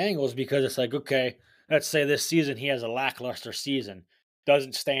for the Bengals, because it's like, okay, let's say this season he has a lackluster season,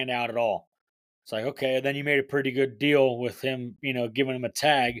 doesn't stand out at all. It's like, okay, then you made a pretty good deal with him, giving him a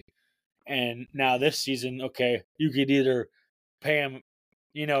tag. And now this season, okay, you could either pay him,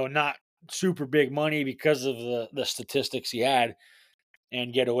 not super big money because of the statistics he had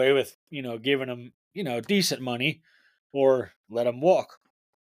and get away with, giving him, decent money or let him walk.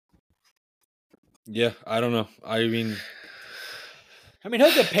 Yeah, I don't know. I mean,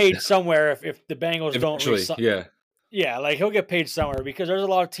 he'll get paid somewhere if the Bengals don't eventually, resign. yeah. Yeah, like he'll get paid somewhere because there's a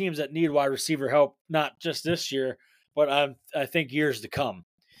lot of teams that need wide receiver help, not just this year, but I think years to come.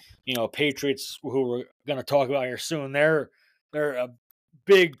 Patriots, who we're going to talk about here soon, they're a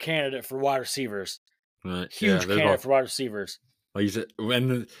big candidate for wide receivers. Right. Huge Yeah, candidate for wide receivers. like you said,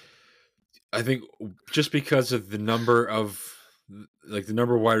 I think just because of the number of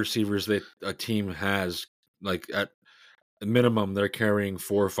wide receivers that a team has, like at a minimum, they're carrying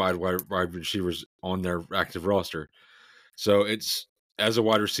 4 or 5 wide receivers on their active roster. So it's, as a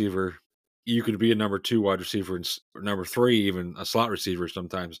wide receiver, you could be a number 2 wide receiver and number 3, even a slot receiver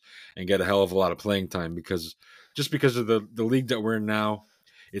sometimes, and get a hell of a lot of playing time because of the league that we're in now.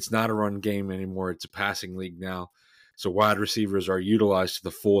 It's not a run game anymore. It's a passing league now. So wide receivers are utilized to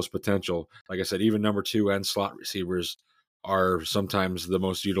the fullest potential. Like I said, even number 2 and slot receivers are sometimes the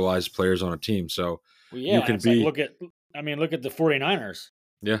most utilized players on a team. So Well, you yeah, can it's like be, look at the 49ers.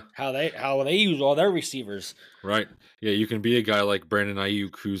 yeah, How they use all their receivers. right. Yeah, you can be a guy like Brandon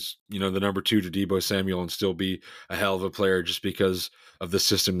Ayuk, who's, the number 2 to Deebo Samuel, and still be a hell of a player just because of the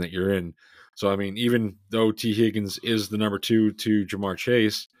system that you're in. So, I mean, even though Tee Higgins is the number 2 to Jamar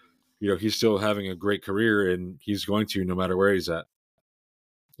Chase, he's still having a great career, and he's going to no matter where he's at.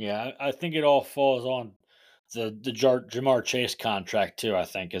 Yeah, I think it all falls on the Jamar Chase contract too. I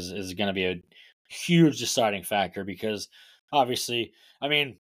think is going to be a huge deciding factor because obviously, I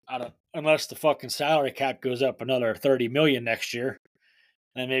mean, I don't, unless the fucking salary cap goes up another 30 million next year,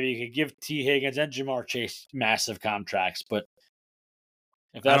 then maybe you could give Tee Higgins and Jamar Chase massive contracts. But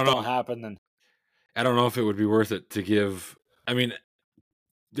if I that don't don't know. happen, then I don't know if it would be worth it to give. I mean,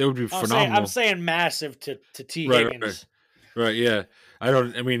 it would be I'm phenomenal. saying massive to Tee Right, right, right. Higgins. Right, yeah.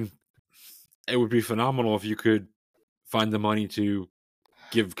 I mean, it would be phenomenal if you could find the money to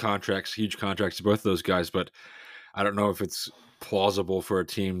give contracts, huge contracts to both of those guys, but I don't know if it's plausible for a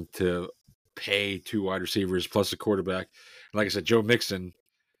team to pay 2 wide receivers plus a quarterback. Like I said, Joe Mixon,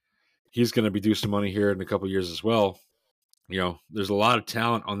 he's going to be due some money here in a couple of years as well. There's a lot of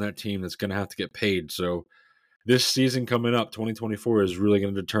talent on that team that's going to have to get paid. So this season coming up, 2024, is really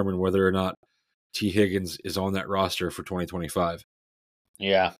going to determine whether or not Tee Higgins is on that roster for 2025.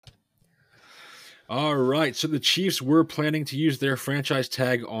 Yeah. All right. So the Chiefs were planning to use their franchise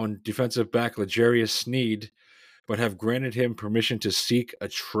tag on defensive back L'Jarius Sneed, but have granted him permission to seek a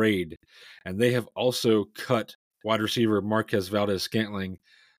trade. And they have also cut wide receiver Marquez Valdez-Scantling,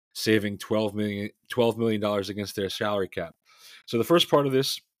 saving $12 million against their salary cap. So the first part of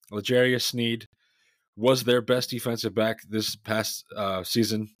this, L'Jarius Sneed was their best defensive back this past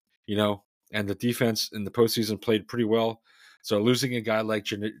season, and the defense in the postseason played pretty well. So losing a guy like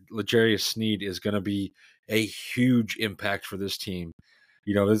L'Jarius Sneed is going to be a huge impact for this team.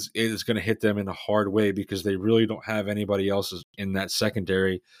 It is going to hit them in a hard way because they really don't have anybody else in that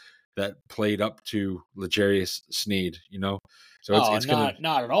secondary that played up to L'Jarius Sneed, So it's going to,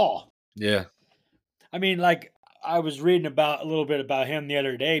 not at all. yeah. I mean, like I was reading about a little bit about him the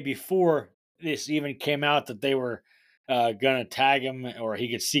other day before this even came out that they were gonna tag him or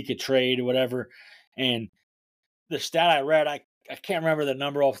he could seek a trade or whatever. And the stat I read, I can't remember the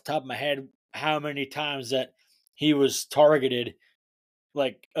number off the top of my head how many times that he was targeted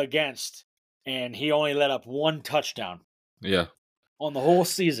like against, and he only let up 1 touchdown. Yeah. On the whole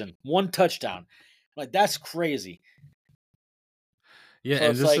season, 1 touchdown. Like that's crazy. Yeah, So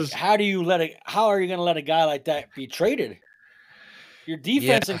and it's this like, is how are you going to let a guy like that be traded? Your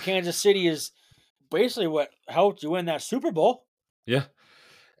defense in Kansas City is basically what helped you win that Super Bowl. Yeah.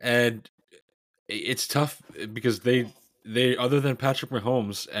 And it's tough because they other than Patrick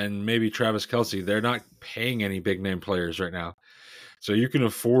Mahomes and maybe Travis Kelce, they're not paying any big name players right now. So you can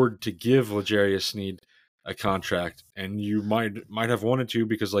afford to give L'Jarius Sneed a contract, and you might have wanted to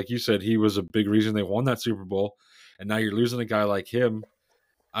because, like you said, he was a big reason they won that Super Bowl. And now you're losing a guy like him.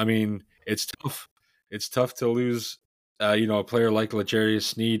 I mean, it's tough. It's tough to lose, a player like L'Jarius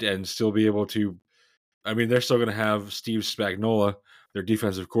Sneed and still be able to. I mean, they're still going to have Steve Spagnuolo, their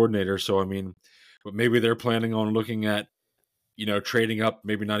defensive coordinator. So, I mean, but maybe they're planning on looking at, trading up,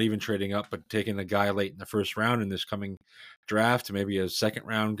 maybe not even trading up, but taking a guy late in the first round in this coming draft, maybe a second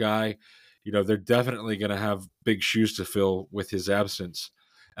round guy. They're definitely going to have big shoes to fill with his absence.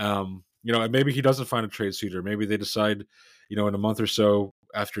 and maybe he doesn't find a trade suitor. Maybe they decide, in a month or so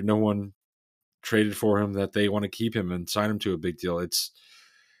after no one traded for him that they want to keep him and sign him to a big deal. It's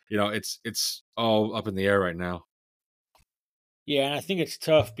all up in the air right now. Yeah, and I think it's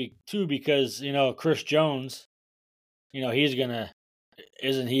tough too because Chris Jones, he's gonna,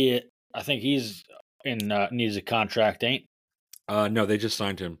 isn't he? I think he's in needs a contract, ain't? No, they just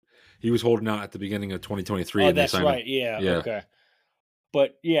signed him. He was holding out at the beginning of 2023, Oh, and they that's signed him. right. Yeah. Yeah, Okay.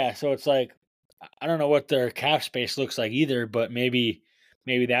 But yeah, so it's like I don't know what their cap space looks like either, but maybe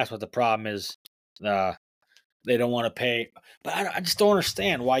that's what the problem is. Uh, they don't want to pay, but I just don't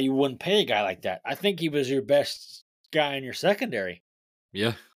understand why you wouldn't pay a guy like that. I think he was your best guy in your secondary.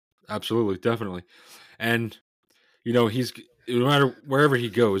 yeah, absolutely, definitely. And he's no matter wherever he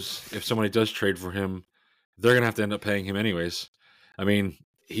goes, if somebody does trade for him, they're gonna have to end up paying him anyways. I mean,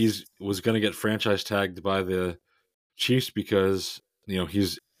 he's was gonna get franchise tagged by the Chiefs because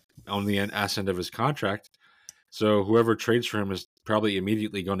he's on the ass end of his contract. So whoever trades for him is probably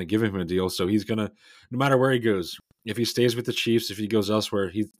immediately going to give him a deal. So he's gonna, no matter where he goes, if he stays with the Chiefs, if he goes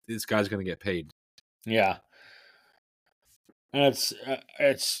elsewhere, this guy's going to get paid. Yeah, and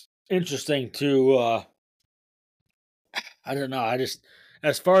it's interesting too. I don't know. I just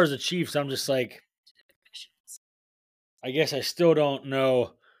as far as the Chiefs, I'm just like I guess I still don't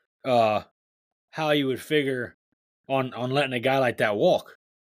know uh, how you would figure on letting a guy like that walk.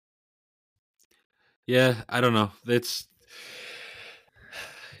 Yeah, I don't know. It's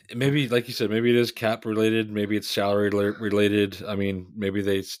maybe, like you said, maybe it is cap related. Maybe it's salary related. I mean, maybe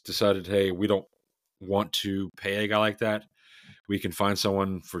they decided, hey, we don't want to pay a guy like that. We can find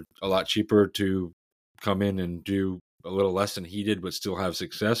someone for a lot cheaper to come in and do a little less than he did, but still have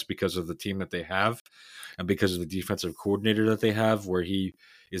success because of the team that they have and because of the defensive coordinator that they have, where he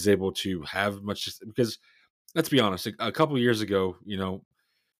is able to have much. Because let's be honest, a couple of years ago,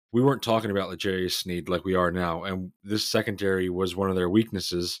 we weren't talking about L'Jarius Sneed like we are now, and this secondary was one of their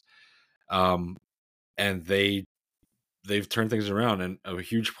weaknesses. Um, and they've turned things around, and a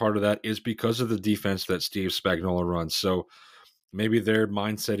huge part of that is because of the defense that Steve Spagnuolo runs. So maybe their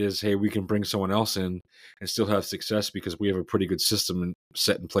mindset is, hey, we can bring someone else in and still have success because we have a pretty good system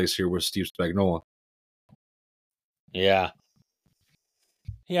set in place here with Steve Spagnuolo. Yeah,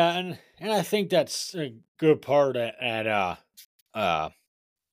 yeah, and I think that's a good part uh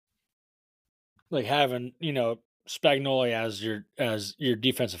like having Spagnoli as your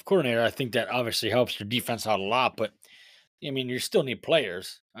defensive coordinator. I think that obviously helps your defense out a lot, but I mean you still need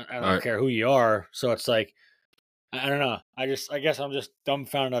players. I All don't right. care who you are. So it's like I don't know. I guess I'm just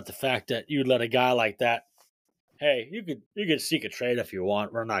dumbfounded at the fact that you'd let a guy like that. Hey, you could seek a trade if you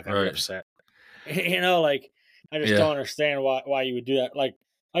want. We're not going to be Right. upset. Like I just Yeah. don't understand why you would do that. Like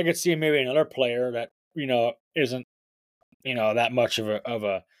I could see maybe another player that isn't that much of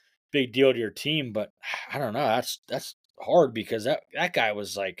a big deal to your team, but I don't know. That's hard because that guy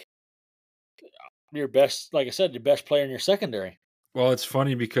was like your best, like I said, your best player in your secondary. Well, it's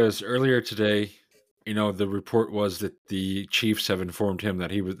funny because earlier today, the report was that the Chiefs have informed him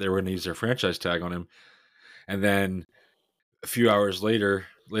that they were going to use their franchise tag on him, and then a few hours later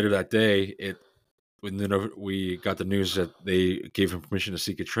that day, we got the news that they gave him permission to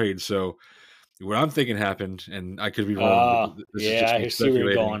seek a trade. So what I'm thinking happened, and I could be wrong, but this is Yeah, just me I see where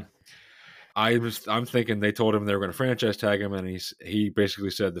you're speculating. going. I'm thinking they told him they were going to franchise tag him, and he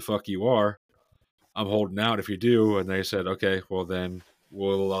basically said, "The fuck you are. I'm holding out if you do." And they said, "Okay, well then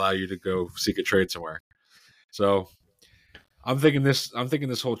we'll allow you to go seek a trade somewhere." So I'm thinking this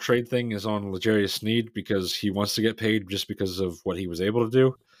whole trade thing is on L'Jarius Sneed because he wants to get paid just because of what he was able to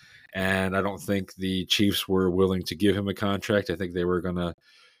do. And I don't think the Chiefs were willing to give him a contract. I think they were gonna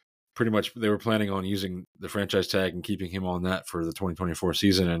they were planning on using the franchise tag and keeping him on that for the 2024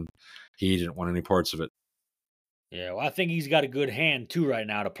 season, and he didn't want any parts of it. Yeah, well, I think he's got a good hand too right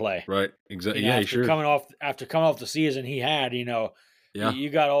now to play. Right? Exactly. Yeah, After sure. coming off the season he had, Yeah. you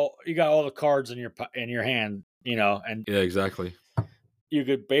got all the cards in your hand, and Yeah, exactly. you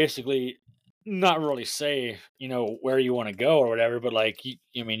could basically not really say, where you want to go or whatever, but like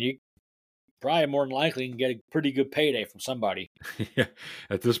I mean, you probably more than likely can get a pretty good payday from somebody. Yeah.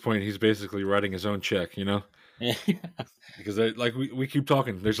 At this point, he's basically writing his own check, Yeah. because like we keep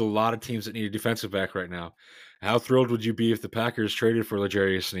talking. There's a lot of teams that need a defensive back right now. How thrilled would you be if the Packers traded for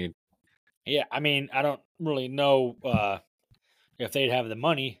L'Jarius Sneed? Yeah, I mean, I don't really know if they'd have the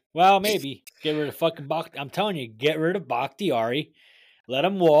money. Well, maybe get rid of fucking Bach. I'm telling you, get rid of Bakhtiari, let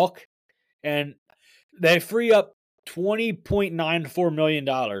him walk, and they free up $20.94 million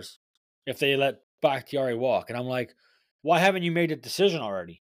if they let Bakhtiari walk. And I'm like, why haven't you made a decision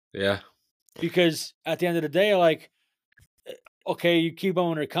already? Yeah. Because at the end of the day, like okay, you keep him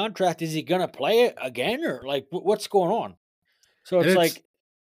under contract. Is he gonna play it again, or like what's going on? So And it's like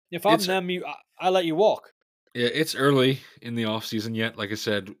if I'm it's them, I let you walk. yeah, it's early in the off season yet. Like I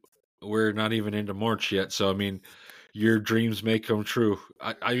said, we're not even into March yet. So I mean, your dreams may come true.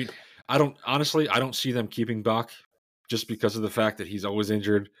 I don't honestly. I don't see them keeping Bach just because of the fact that he's always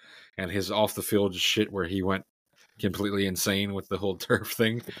injured and his off the field shit where he went completely insane with the whole turf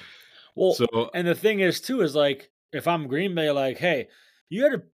thing. Well, So and the thing is too is like if I'm Green Bay, like, hey, you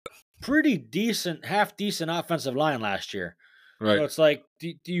had a pretty decent, half decent offensive line last year. right, So it's like,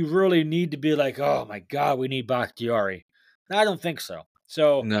 do you really need to be like, oh my God, we need Bakhtiari? I don't think so.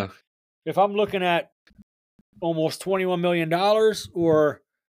 So no, if I'm looking at almost $21 million, or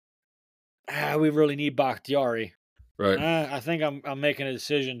we really need Bakhtiari, right, I think I'm making a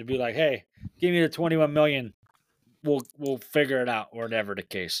decision to be like, hey, give me the 21 million. We'll figure it out, whatever the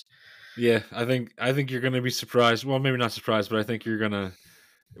case. yeah. I think you're gonna be surprised. Well, maybe not surprised, but I think we're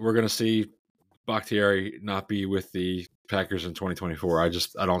gonna see Bakhtiari not be with the Packers in 2024.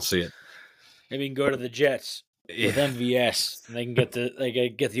 I don't see it. Maybe you can go to the Jets with Yeah, MVS, and they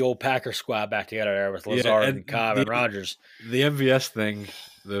can get the old Packer squad back together there with yeah, Lazard and and Cobb and Rogers. the MVS thing,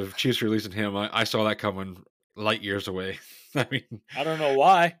 the Chiefs releasing him, I saw that coming light years away. I mean, I don't know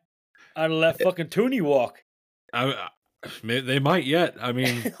why. I'd have let fucking Tooney walk. they might yet. I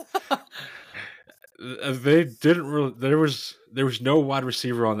mean, they didn't really. There was no wide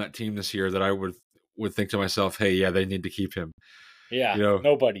receiver on that team this year that I would think to myself, hey, yeah, they need to keep him. Yeah, You know,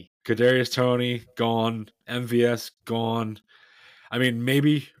 nobody. Kadarius Toney gone, MVS gone. I mean,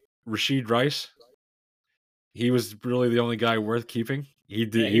 maybe Rashid Rice. He was really the only guy worth keeping. He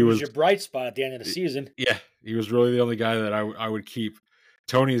did. Yeah, he He was was. your bright spot at the end of the season. Yeah, he was really the only guy that I would keep.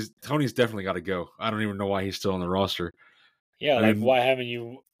 Tony's definitely got to go. I don't even know why he's still on the roster. Yeah, I like mean, why haven't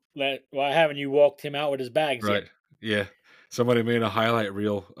you walked him out with his bags right? yet? Yeah, somebody made a highlight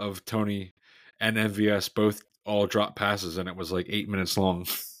reel of Tony and MVS both all drop passes, and it was like 8 minutes long.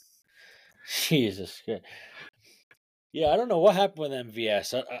 Jesus. Yeah, I don't know what happened with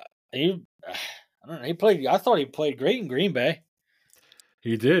MVS. I don't know. He played. I thought he played great in Green Bay.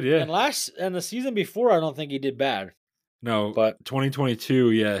 He did, yeah. And the season before, I don't think he did bad. No, But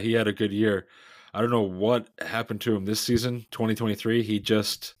 2022, yeah, he had a good year. I don't know what happened to him this season, 2023. He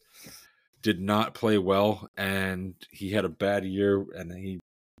just did not play well, and he had a bad year, and he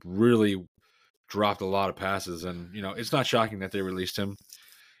really dropped a lot of passes. And it's not shocking that they released him.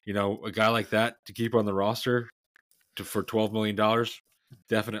 A guy like that to keep on the roster for $12 million,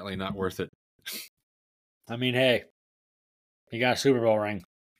 definitely not worth it. I mean, hey, he got a Super Bowl ring.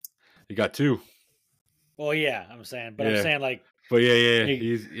 He got two. Well, yeah, I'm saying, but I'm Yeah, saying like, but yeah. he,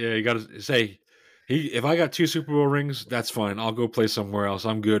 You got to say if I got two Super Bowl rings, that's fine. I'll go play somewhere else.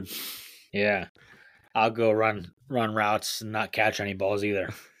 I'm good. yeah, I'll go run routes and not catch any balls either.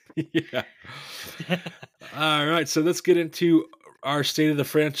 Yeah. All right, so let's get into our state of the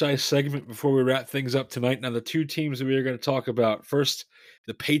franchise segment before we wrap things up tonight. Now, the two teams that we are going to talk about first,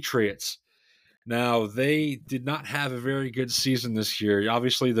 the Patriots. Now, they did not have a very good season this year.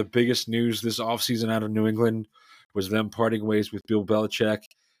 Obviously, the biggest news this offseason out of New England was them parting ways with Bill Belichick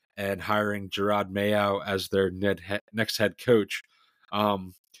and hiring Gerard Mayo as their next head coach.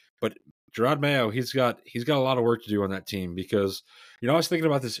 But Gerard Mayo, he's got a lot of work to do on that team because I was thinking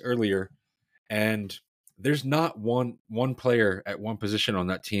about this earlier, and there's not one player at one position on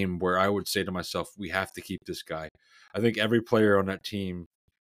that team where I would say to myself, we have to keep this guy. I think every player on that team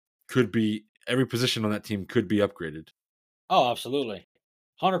every position on that team could be upgraded. Oh, absolutely,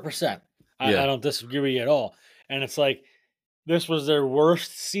 100%. I Yeah. don't disagree with you at all. And it's like this was their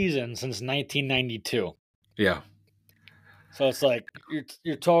worst season since 1992. Yeah. So it's like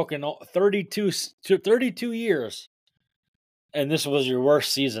you're talking 32 years, and this was your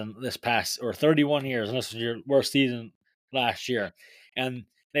worst season this past, or 31 years, and this was your worst season last year. And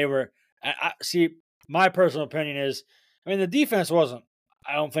they were, I see. My personal opinion is, I mean, the defense wasn't.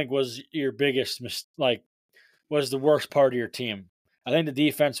 I don't think was your biggest was the worst part of your team. I think the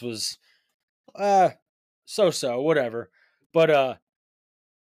defense was so whatever, but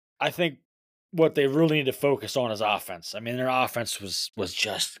I think what they really need to focus on is offense. I mean, their offense was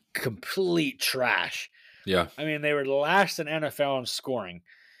just complete trash. Yeah. I mean, they were last in NFL in scoring.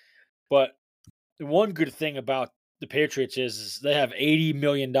 But the one good thing about the Patriots is they have $80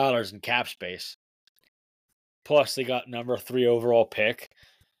 million in cap space. Plus, they got number 3 overall pick.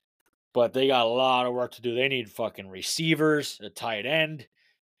 But they got a lot of work to do. They need fucking receivers, a tight end,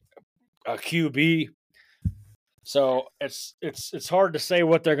 a QB. So it's hard to say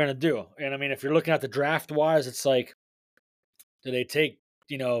what they're gonna do. And I mean, if you're looking at the draft wise, it's like, do they take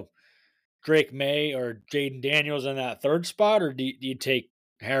Drake May or Jaden Daniels in that third spot, or do you take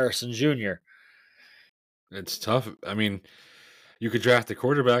Harrison Jr.? It's tough. I mean, you could draft a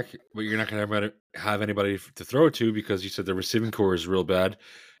quarterback, but you're not going to have anybody to throw it to because you said the receiving core is real bad.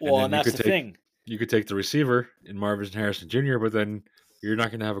 And Well, then and that's the thing. you could take the receiver in Marvin Harrison Jr., but then you're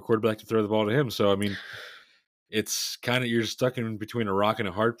not going to have a quarterback to throw the ball to him. So I mean, it's kind of you're stuck in between a rock and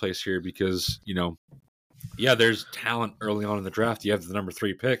a hard place here because yeah, there's talent early on in the draft. You have the number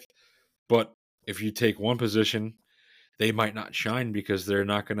 3 pick, but if you take one position, they might not shine because they're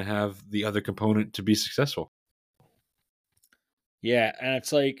not going to have the other component to be successful. Yeah, and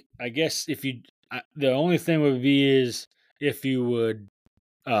it's like, I guess if you, the only thing would be is if you would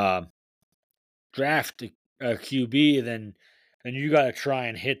draft a QB, then you got to try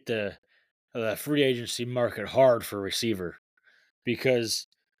and hit the free agency market hard for receiver because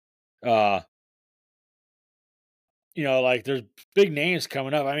uh like there's big names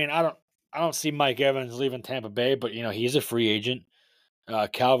coming up. I mean, I don't see Mike Evans leaving Tampa Bay, but he's a free agent.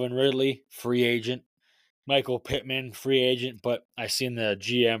 Calvin Ridley, free agent. Michael Pittman, free agent, but I seen the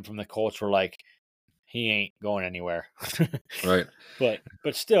GM from the Colts were like, he ain't going anywhere. Right.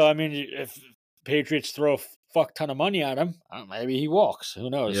 But still, I mean, if Patriots throw a fuck ton of money at him, maybe he walks. Who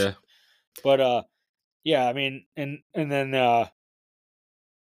knows? Yeah. But yeah, I mean, and then I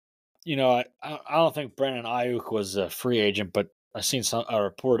don't think Brandon Ayuk was a free agent, but I seen a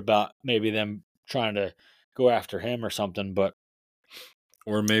report about maybe them trying to go after him or something. But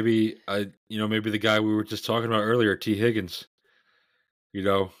or maybe maybe the guy we were just talking about earlier, Tee Higgins.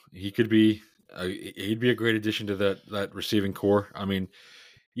 He could be he'd be a great addition to that receiving core. I mean,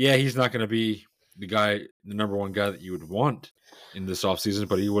 yeah, he's not going to be the number 1 guy that you would want in this offseason,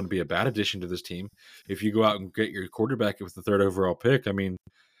 but he wouldn't be a bad addition to this team. If you go out and get your quarterback with the 3rd overall pick, I mean,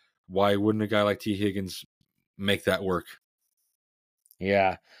 why wouldn't a guy like Tee Higgins make that work?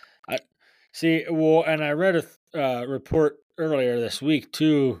 Yeah, I see. Well, and I read a report earlier this week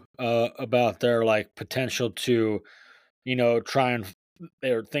too about their like potential to, try and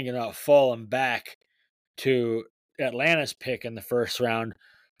they were thinking about falling back to Atlanta's pick in the first round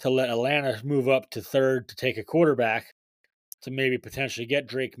to let Atlanta move up to 3rd to take a quarterback to maybe potentially get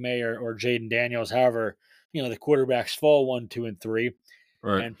Drake May or Jaden Daniels. However, the quarterbacks fall 1, 2, and 3,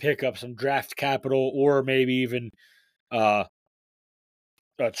 Right. and pick up some draft capital or maybe even a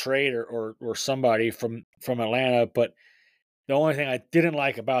trade or somebody from Atlanta. But the only thing I didn't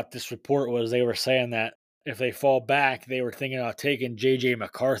like about this report was they were saying that if they fall back, they were thinking about taking JJ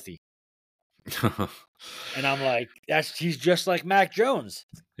McCarthy. And I'm like, he's just like Mac Jones.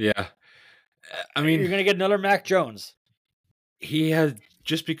 Yeah. I mean, you're going to get another Mac Jones. He had,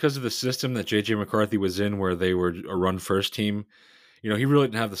 just because of the system that JJ McCarthy was in where they were a run first team, he really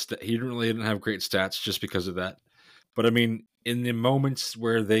didn't have he really didn't have great stats just because of that. But I mean, in the moments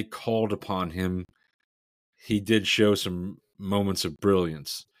where they called upon him, he did show some moments of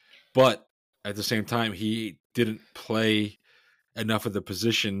brilliance. But at the same time, he didn't play enough of the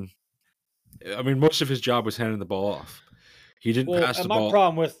position. I mean, most of his job was handing the ball off. He didn't pass the ball. My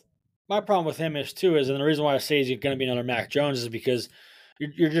problem with him is, and the reason why I say he's going to be another Mac Jones is because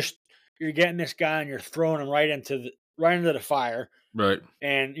you're getting this guy and you're throwing him right into the fire. Right.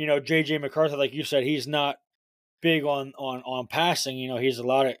 And JJ McCarthy, like you said, he's not big on passing. He's a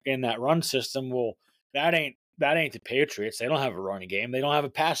lot in that run system. Well, that ain't the Patriots. They don't have a running game. They don't have a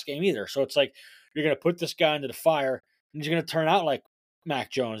pass game either. So it's like you're going to put this guy into the fire and he's going to turn out like Mac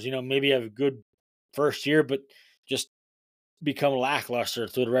Jones. Maybe have a good first year, but just become lackluster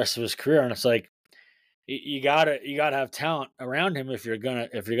through the rest of his career. And it's like you gotta have talent around him if you're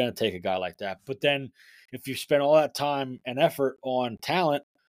gonna take a guy like that. But then if you spend all that time and effort on talent,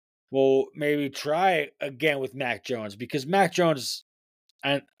 well, maybe try again with Mac Jones, because Mac Jones,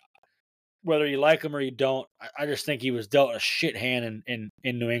 and whether you like him or you don't, I just think he was dealt a shit hand in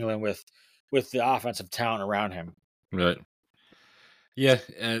New England with the offensive talent around him. Right. Yeah,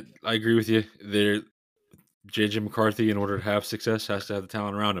 I agree with you. JJ McCarthy, in order to have success, has to have the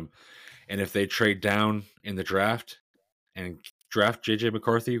talent around him. And if they trade down in the draft and draft JJ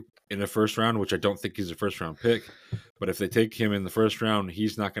McCarthy in the first round, which I don't think he's a first round pick, but if they take him in the first round,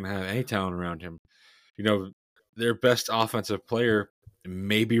 he's not going to have any talent around him. Their best offensive player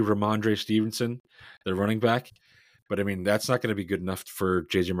may be Ramondre Stevenson, their running back. But I mean, that's not going to be good enough for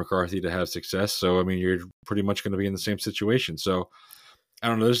JJ McCarthy to have success. So, I mean, you're pretty much going to be in the same situation. So, I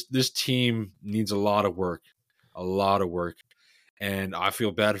don't know. This team needs a lot of work. And I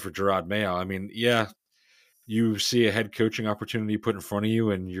feel bad for Gerard Mayo. I mean, yeah, you see a head coaching opportunity put in front of you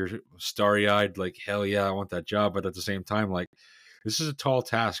and you're starry-eyed like, hell yeah, I want that job. But at the same time, like, this is a tall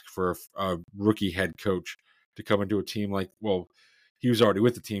task for a rookie head coach to come into a team like, well, he was already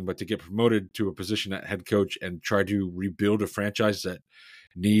with the team, but to get promoted to a position at head coach and try to rebuild a franchise that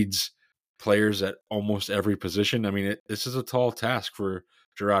needs players at almost every position. I mean, this is a tall task for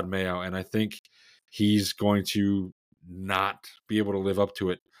Gerard Mayo, and I think he's going to not be able to live up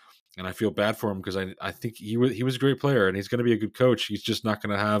to it. And I feel bad for him because I think he was a great player and he's going to be a good coach. He's just not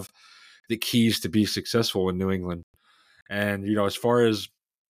going to have the keys to be successful in New England. And as far as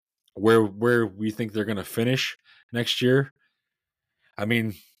where we think they're going to finish next year, I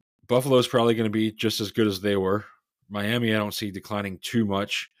mean, Buffalo's probably going to be just as good as they were. Miami, I don't see declining too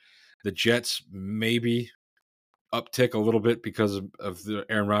much. The Jets maybe uptick a little bit because of the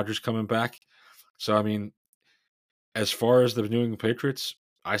Aaron Rodgers coming back. So, I mean, as far as the New England Patriots,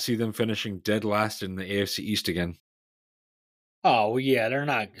 I see them finishing dead last in the AFC East again. Oh, well, yeah, they're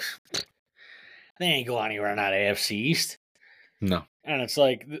not. They ain't going anywhere in that AFC East. No. And it's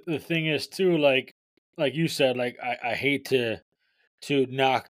like the thing is too, like you said, like I hate to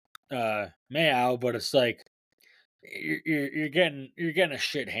knock Mayo, but it's like you're getting a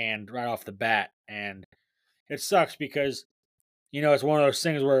shit hand right off the bat, and it sucks because it's one of those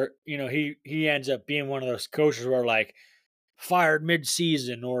things where he ends up being one of those coaches where like fired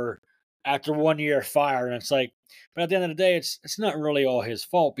mid-season or after 1 year fired, and it's like, but at the end of the day, it's not really all his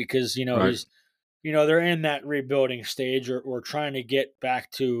fault because Right. he's they're in that rebuilding stage or trying to get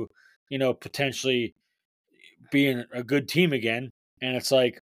back to potentially being a good team again, and it's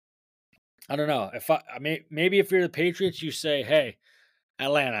like I don't know if I mean maybe if you're the Patriots, you say, hey,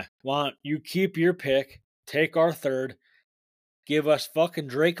 Atlanta, why don't you keep your pick, take our third, give us fucking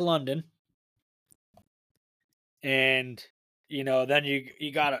Drake London, and then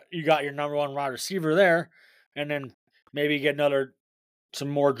you got your number one wide receiver there, and then maybe get some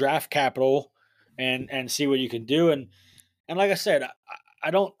more draft capital and see what you can do. And like I said,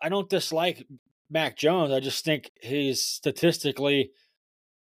 I don't dislike Mac Jones. I just think he's statistically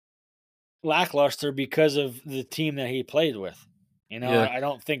lackluster because of the team that he played with. Yeah. I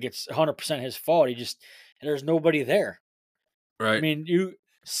don't think it's 100% his fault. There's nobody there. Right. I mean, you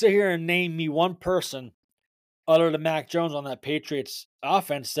sit here and name me one person other than Mac Jones on that Patriots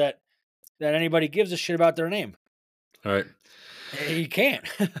offense that anybody gives a shit about their name. All right. You can't.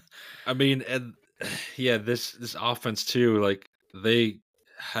 I mean, and yeah, this offense too, like they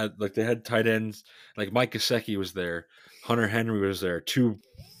had tight ends, like Mike Gesicki was there, Hunter Henry was there, two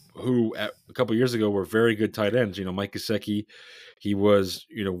who a couple years ago were very good tight ends. Mike Gesicki, he was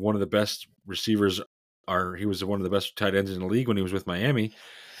one of the best receivers, or he was one of the best tight ends in the league when he was with Miami.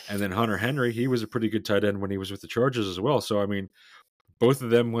 And then Hunter Henry, he was a pretty good tight end when he was with the Chargers as well. So I mean, both of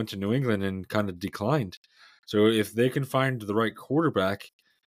them went to New England and kind of declined. So if they can find the right quarterback,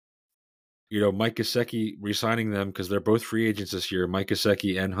 Mike Gesicki re-signing them because they're both free agents this year, Mike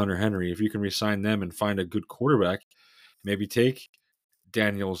Gesicki and Hunter Henry. If you can re-sign them and find a good quarterback, maybe take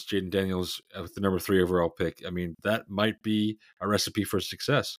Jaden Daniels with the number 3 overall pick. I mean, that might be a recipe for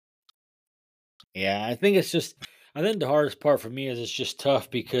success. Yeah, I think the hardest part for me is it's just tough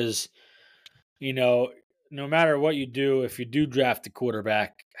because, no matter what you do, if you do draft a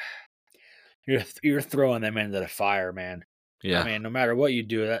quarterback, you're throwing them into the fire, man. Yeah. I mean, no matter what you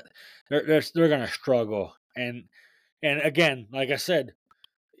do, that they're gonna struggle. And again, like I said,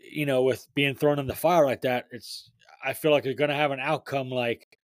 with being thrown in the fire like that, I feel like you're gonna have an outcome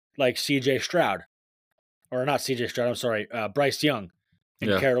like C.J. Stroud, or not C.J. Stroud. I'm sorry, Bryce Young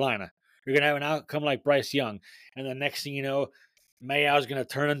in Carolina. You're gonna have an outcome like Bryce Young, and the next thing you know, Mayo's gonna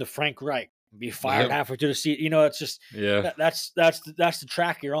turn into Frank Reich, be fired halfway through the season. It's just that's the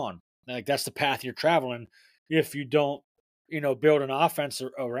track you're on. Like that's the path you're traveling if you don't build an offense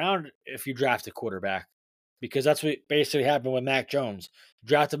around if you draft a quarterback, because that's what basically happened with Mac Jones.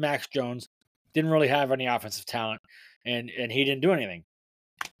 Drafted Mac Jones, didn't really have any offensive talent, and he didn't do anything.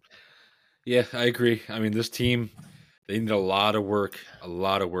 Yeah, I agree. I mean, this team, they need a lot of work,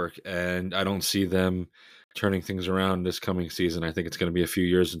 and I don't see them turning things around this coming season. I think it's going to be a few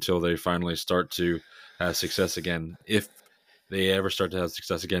years until they finally start to have success again. If they ever start to have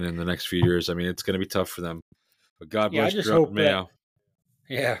success again in the next few years, I mean, it's going to be tough for them. But God bless Gerard Mayo.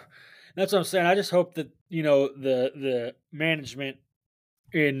 Yeah, that's what I'm saying. I just hope that the management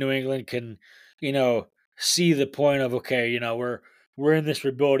in New England can see the point of, okay, we're in this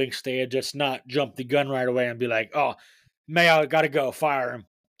rebuilding stage. Let's not jump the gun right away and be like, oh, Mayo got to go, fire him,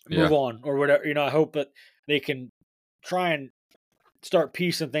 move on, or whatever. I hope that they can try and start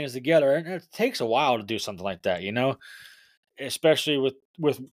piecing things together, and it takes a while to do something like that, especially with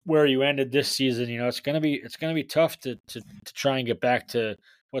where you ended this season. It's gonna be tough to try and get back to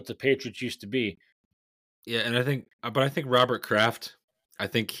what the Patriots used to be. Yeah, and I think Robert Kraft, I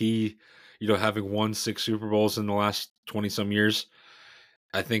think he, having won 6 Super Bowls in the last 20 some years,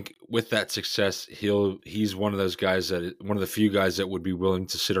 I think with that success, he's one of those guys one of the few guys that would be willing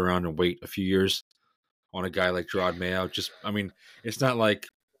to sit around and wait a few years on a guy like Gerard Mayo. I mean, it's not like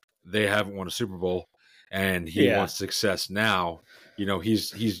they haven't won a Super Bowl and he Yeah. wants success now.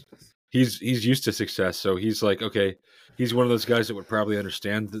 He's used to success, so he's like, okay, he's one of those guys that would probably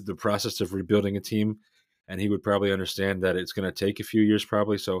understand the process of rebuilding a team, and he would probably understand that it's going to take a few years,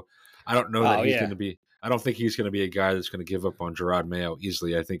 probably. So I don't know that Oh he's yeah. going to be. I don't think he's going to be a guy that's going to give up on Gerard Mayo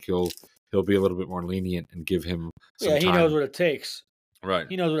easily. I think he'll be a little bit more lenient and give him some Yeah, he knows time. what it takes. Right.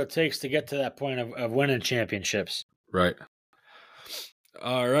 He knows what it takes to get to that point of winning championships. Right.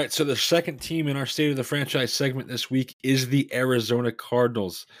 All right. So the second team in our State of the Franchise segment this week is the Arizona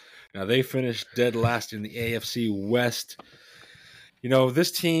Cardinals. Now, they finished dead last in the AFC West.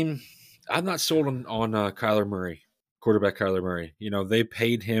 This team, I'm not sold on Kyler Murray, quarterback Kyler Murray. They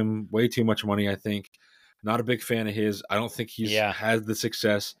paid him way too much money, I think. Not a big fan of his. I don't think he's had the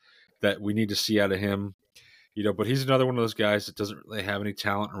success that we need to see out of him. But he's another one of those guys that doesn't really have any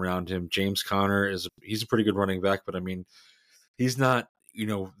talent around him. James Conner he's a pretty good running back, but I mean, he's not,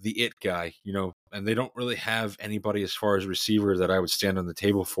 the it guy, and they don't really have anybody as far as receiver that I would stand on the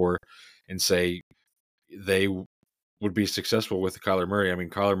table for and say they would be successful with Kyler Murray. I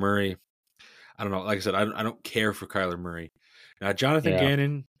mean, Kyler Murray, I don't know. Like I said, I don't care for Kyler Murray. Now, Jonathan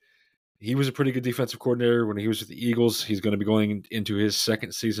Gannon, he was a pretty good defensive coordinator when he was with the Eagles. He's going to be going into his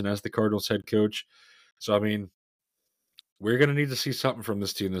second season as the Cardinals head coach. So, I mean, we're going to need to see something from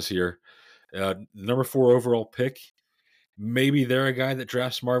this team this year. Number 4 overall pick. Maybe they're a guy that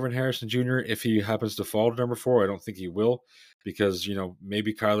drafts Marvin Harrison Jr. if he happens to fall to number 4. I don't think he will because,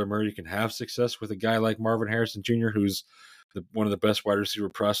 maybe Kyler Murray can have success with a guy like Marvin Harrison Jr., who's one of the best wide receiver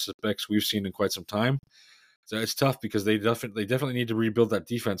prospects we've seen in quite some time. So it's tough because they definitely need to rebuild that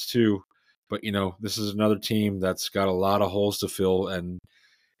defense too. But, this is another team that's got a lot of holes to fill and,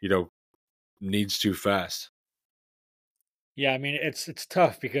 needs to fast. Yeah, I mean, it's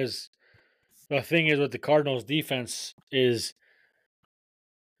tough because the thing is with the Cardinals defense is,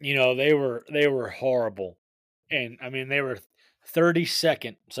 they were horrible. And I mean, they were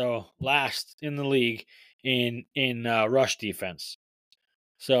 32nd, so last in the league in rush defense.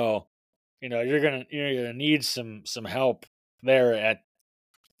 So, you're gonna need some help there at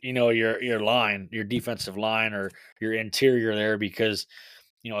your line, your defensive line, or your interior there because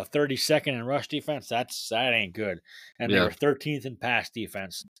a 32nd in rush defense that ain't good, and they were 13th in pass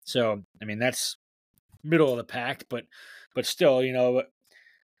defense. So I mean that's middle of the pack, but still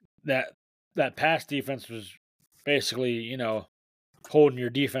that pass defense was basically holding your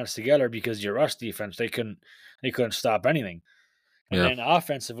defense together because your rush defense they couldn't stop anything. And then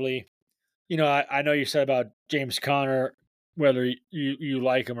offensively, I know you said about James Conner, whether you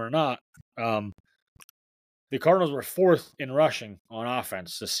like him or not. The Cardinals were 4th in rushing on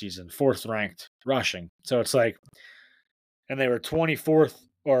offense this season, 4th ranked rushing. So it's like, and they were 26th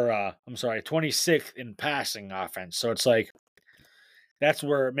in passing offense. So it's like, that's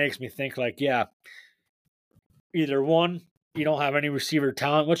where it makes me think like, yeah, either one, you don't have any receiver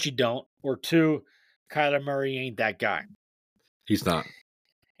talent, which you don't, or 2, Kyler Murray ain't that guy. He's not.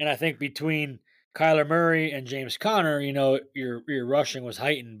 And I think between Kyler Murray and James Conner, your rushing was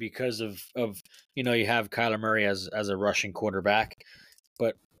heightened because of you have Kyler Murray as a rushing quarterback.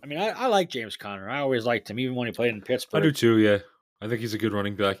 But I mean, I like James Conner. I always liked him, even when he played in Pittsburgh. I do too. Yeah, I think he's a good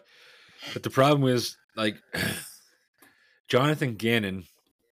running back. But the problem is like Jonathan Gannon.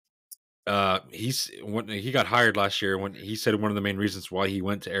 When he got hired last year, when he said one of the main reasons why he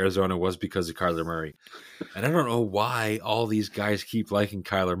went to Arizona was because of Kyler Murray. And I don't know why all these guys keep liking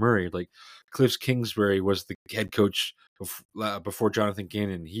Kyler Murray. Like Cliff Kingsbury was the head coach before Jonathan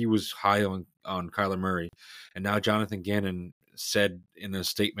Gannon. He was high on Kyler Murray. And now Jonathan Gannon said in a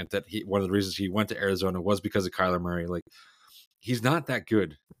statement that one of the reasons he went to Arizona was because of Kyler Murray. Like he's not that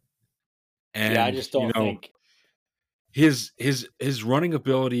good. And I just don't think his running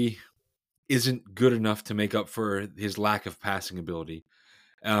ability isn't good enough to make up for his lack of passing ability.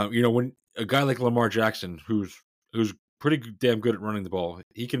 When a guy like Lamar Jackson, who's pretty damn good at running the ball,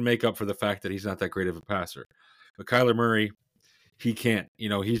 he can make up for the fact that he's not that great of a passer. But Kyler Murray, he can't.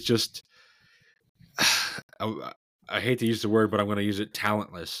 He's just I hate to use the word, but I'm going to use it,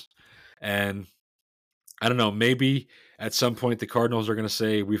 talentless. And I don't know, maybe at some point the Cardinals are going to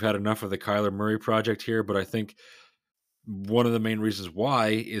say we've had enough of the Kyler Murray project here, but I think one of the main reasons why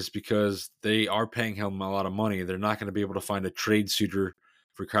is because they are paying him a lot of money. They're not going to be able to find a trade suitor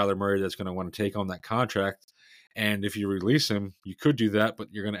for Kyler Murray that's going to want to take on that contract. And if you release him, you could do that, but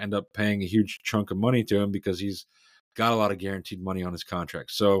you're going to end up paying a huge chunk of money to him because he's got a lot of guaranteed money on his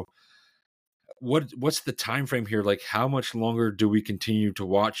contract. So what's the time frame here? Like, how much longer do we continue to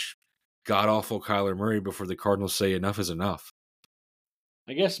watch god awful Kyler Murray before the Cardinals say enough is enough?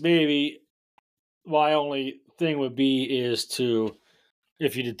 I guess maybe my only thing would be is to,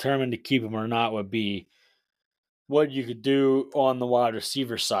 if you determine to keep him or not, would be what you could do on the wide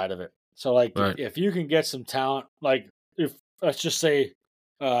receiver side of it. So, like, Right, if you can get some talent, like if let's just say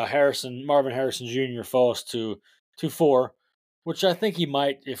Marvin Harrison Jr. falls to 4, which I think he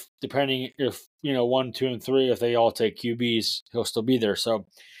might, if depending if 1, 2, and 3, if they all take QBs, he'll still be there. So,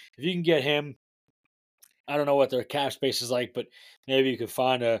 if you can get him, I don't know what their cap space is like, but maybe you could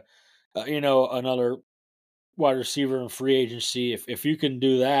find another wide receiver in free agency. If you can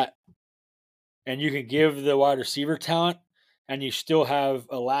do that, and you can give the wide receiver talent, and you still have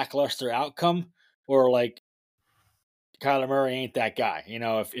a lackluster outcome, or like Kyler Murray ain't that guy.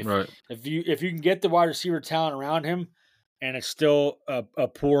 right. If you can get the wide receiver talent around him, and it's still a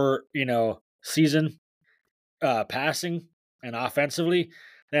poor season passing and offensively,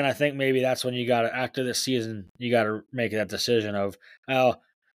 then I think maybe that's when you got to, after this season, you got to make that decision of, oh,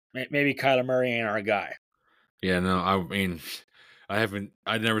 maybe Kyler Murray ain't our guy. Yeah, no, I mean,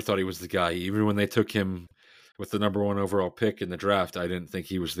 I never thought he was the guy. Even when they took him with the number 1 overall pick in the draft, I didn't think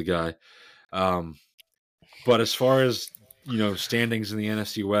he was the guy. Um, but as far as, standings in the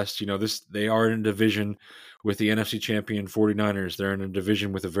NFC West, they are in a division with the NFC champion 49ers. They're in a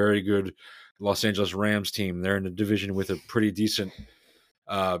division with a very good Los Angeles Rams team. They're in a division with a pretty decent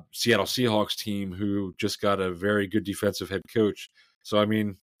Seattle Seahawks team who just got a very good defensive head coach. So, I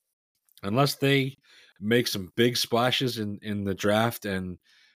mean, unless they make some big splashes in the draft and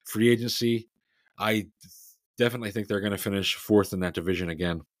free agency, I definitely think they're going to finish 4th in that division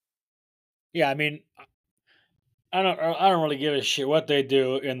again. Yeah, I mean, I don't really give a shit what they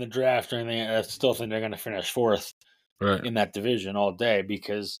do in the draft or anything. I still think they're going to finish 4th Right. in that division all day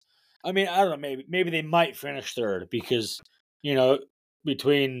because, I mean, I don't know, maybe they might finish 3rd because, you know,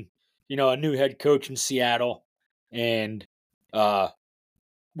 between, a new head coach in Seattle and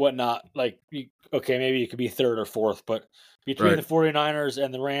whatnot, like, okay, maybe it could be 3rd or 4th, but between the Right. 49ers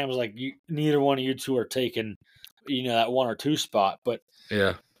and the Rams, like, neither one of you two are taking, that 1 or 2 spot. But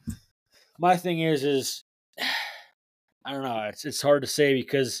Yeah. my thing is, I don't know. It's hard to say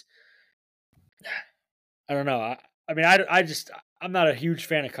because I don't know. I mean, I'm not a huge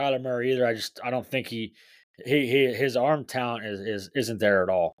fan of Kyler Murray either. I don't think his arm talent isn't there at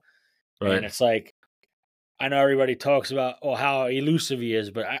all. And Right. it's like, I know everybody talks about how elusive he is,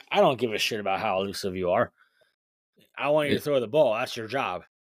 but I don't give a shit about how elusive you are. I want you to It, throw the ball. That's your job.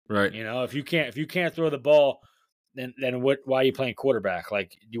 right. If you can't throw the ball, then why are you playing quarterback?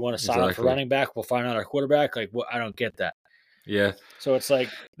 Like, do you want to sign up for Exactly. running back? We'll find out our quarterback. Like, what? I don't get that. Yeah. So it's like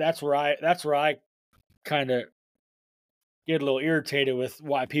that's where I kind of get a little irritated with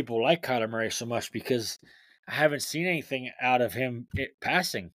why people like Kyler Murray so much because I haven't seen anything out of him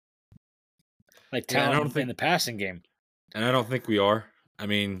passing, like Yeah. talent in the passing game. And I don't think we are. I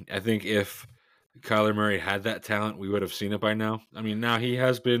mean, I think if Kyler Murray had that talent, we would have seen it by now. I mean, now he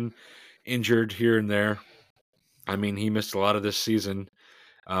has been injured here and there. I mean, he missed a lot of this season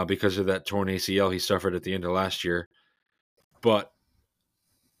because of that torn ACL he suffered at the end of last year. But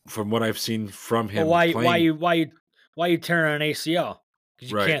from what I've seen from Well, him why playing, you why you why you tearing an ACL?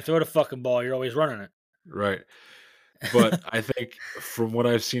 Because you right, can't throw the fucking ball. You're always running right. But it. I think from what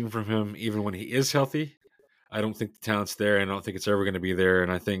I've seen from him, even when he is healthy, I don't think the talent's there, and I don't think it's ever going to be there.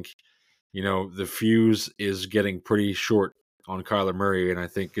 And I think, the fuse is getting pretty short on Kyler Murray, and I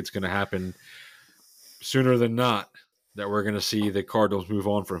think it's going to happen sooner than not that we're going to see the Cardinals move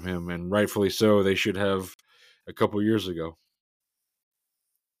on from him, and rightfully so. They should have a couple years ago.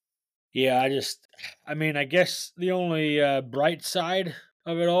 Yeah, I mean, I guess the only bright side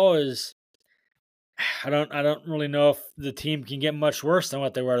of it all is I don't really know if the team can get much worse than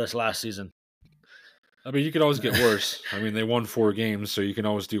what they were this last season. I mean, you could always get worse. I mean, they won 4 games, so you can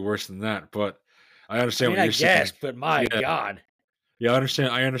always do worse than that. But I I understand mean, what I you're guess, saying. but my Yeah, God. yeah, I understand.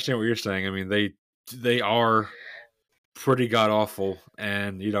 I understand what you're saying. I mean, they are pretty god awful,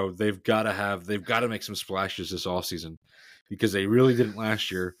 and they've got to make some splashes this offseason because they really didn't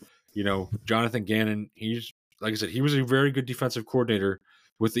last year. Jonathan Gannon, he's like I said, he was a very good defensive coordinator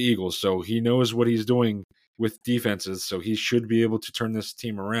with the Eagles, so he knows what he's doing with defenses, so he should be able to turn this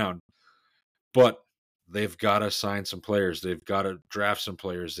team around. But they've got to sign some players. They've got to draft some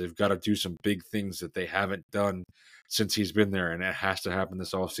players. They've got to do some big things that they haven't done since he's been there, and it has to happen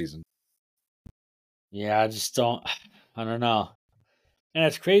this offseason. Yeah, I don't know. And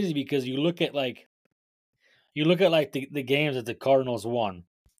it's crazy because you look at the games that the Cardinals won.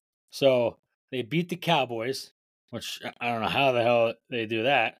 So they beat the Cowboys, which I don't know how the hell they do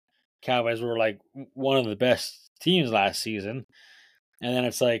that. Cowboys were like one of the best teams last season, and then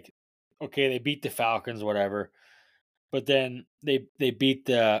it's like, okay, they beat the Falcons, whatever, but then they beat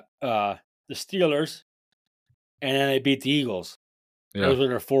the Steelers, and then they beat the Eagles. Yeah. Those were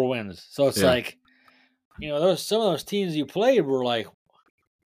their 4 wins. So it's Yeah. like, those some of those teams you played were like,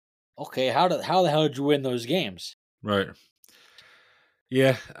 okay, how the hell did you win those games? Right.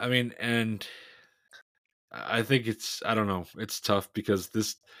 Yeah. I mean, and I think I don't know. It's tough because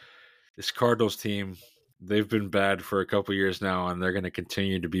this Cardinals team, they've been bad for a couple years now, and they're going to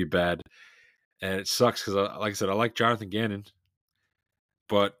continue to be bad. And it sucks because, like I said, I like Jonathan Gannon,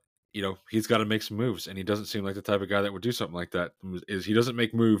 but he's got to make some moves, and he doesn't seem like the type of guy that would do something like that. He doesn't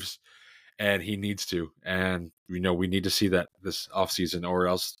make moves, and he needs to. And we need to see that this offseason, or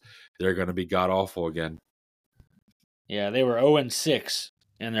else they're going to be god awful again. Yeah, they were 0-6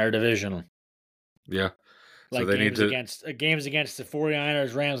 in their division. Yeah. Like so they games need to against the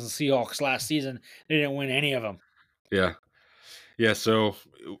 49ers, Rams, and Seahawks last season, they didn't win any of them. Yeah. Yeah, so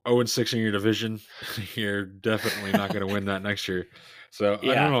 0-6 in your division, you're definitely not going to win that next year. So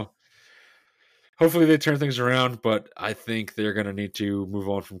I don't know. Hopefully they turn things around, but I think they're going to need to move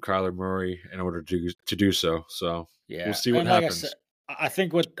on from Kyler Murray in order to do so. So we'll see what happens. I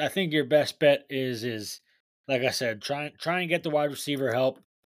think your best bet is like I said, try and get the wide receiver help.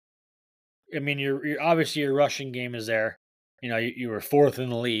 I mean, you're obviously your rushing game is there. You were 4th in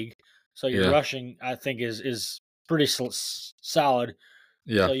the league, so your rushing I think is pretty solid.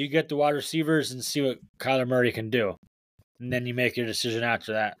 Yeah. So you get the wide receivers and see what Kyler Murray can do, and then you make your decision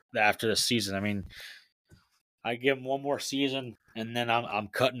after that. After the season, I mean, I give him one more season, and then I'm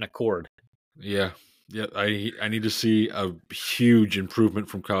cutting the cord. Yeah. Yeah. I need to see a huge improvement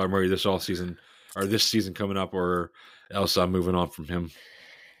from Kyler Murray this offseason, or this season coming up, or else I'm moving on from him.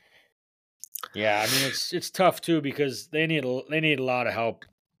 Yeah, I mean it's tough too because they need a lot of help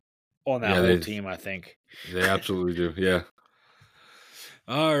on that whole team. I think they absolutely do. Yeah.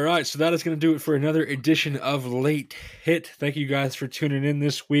 All right, so that is going to do it for another edition of Late Hit. Thank you guys for tuning in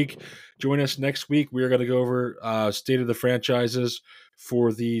this week. Join us next week. We are going to go over state of the franchises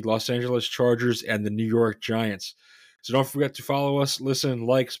for the Los Angeles Chargers and the New York Giants. So don't forget to follow us, listen,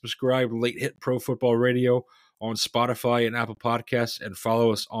 like, subscribe, Late Hit Pro Football Radio on Spotify and Apple Podcasts, and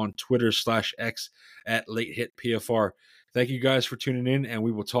follow us on Twitter/X at Late Hit PFR. Thank you guys for tuning in, and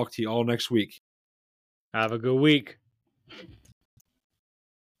we will talk to you all next week. Have a good week.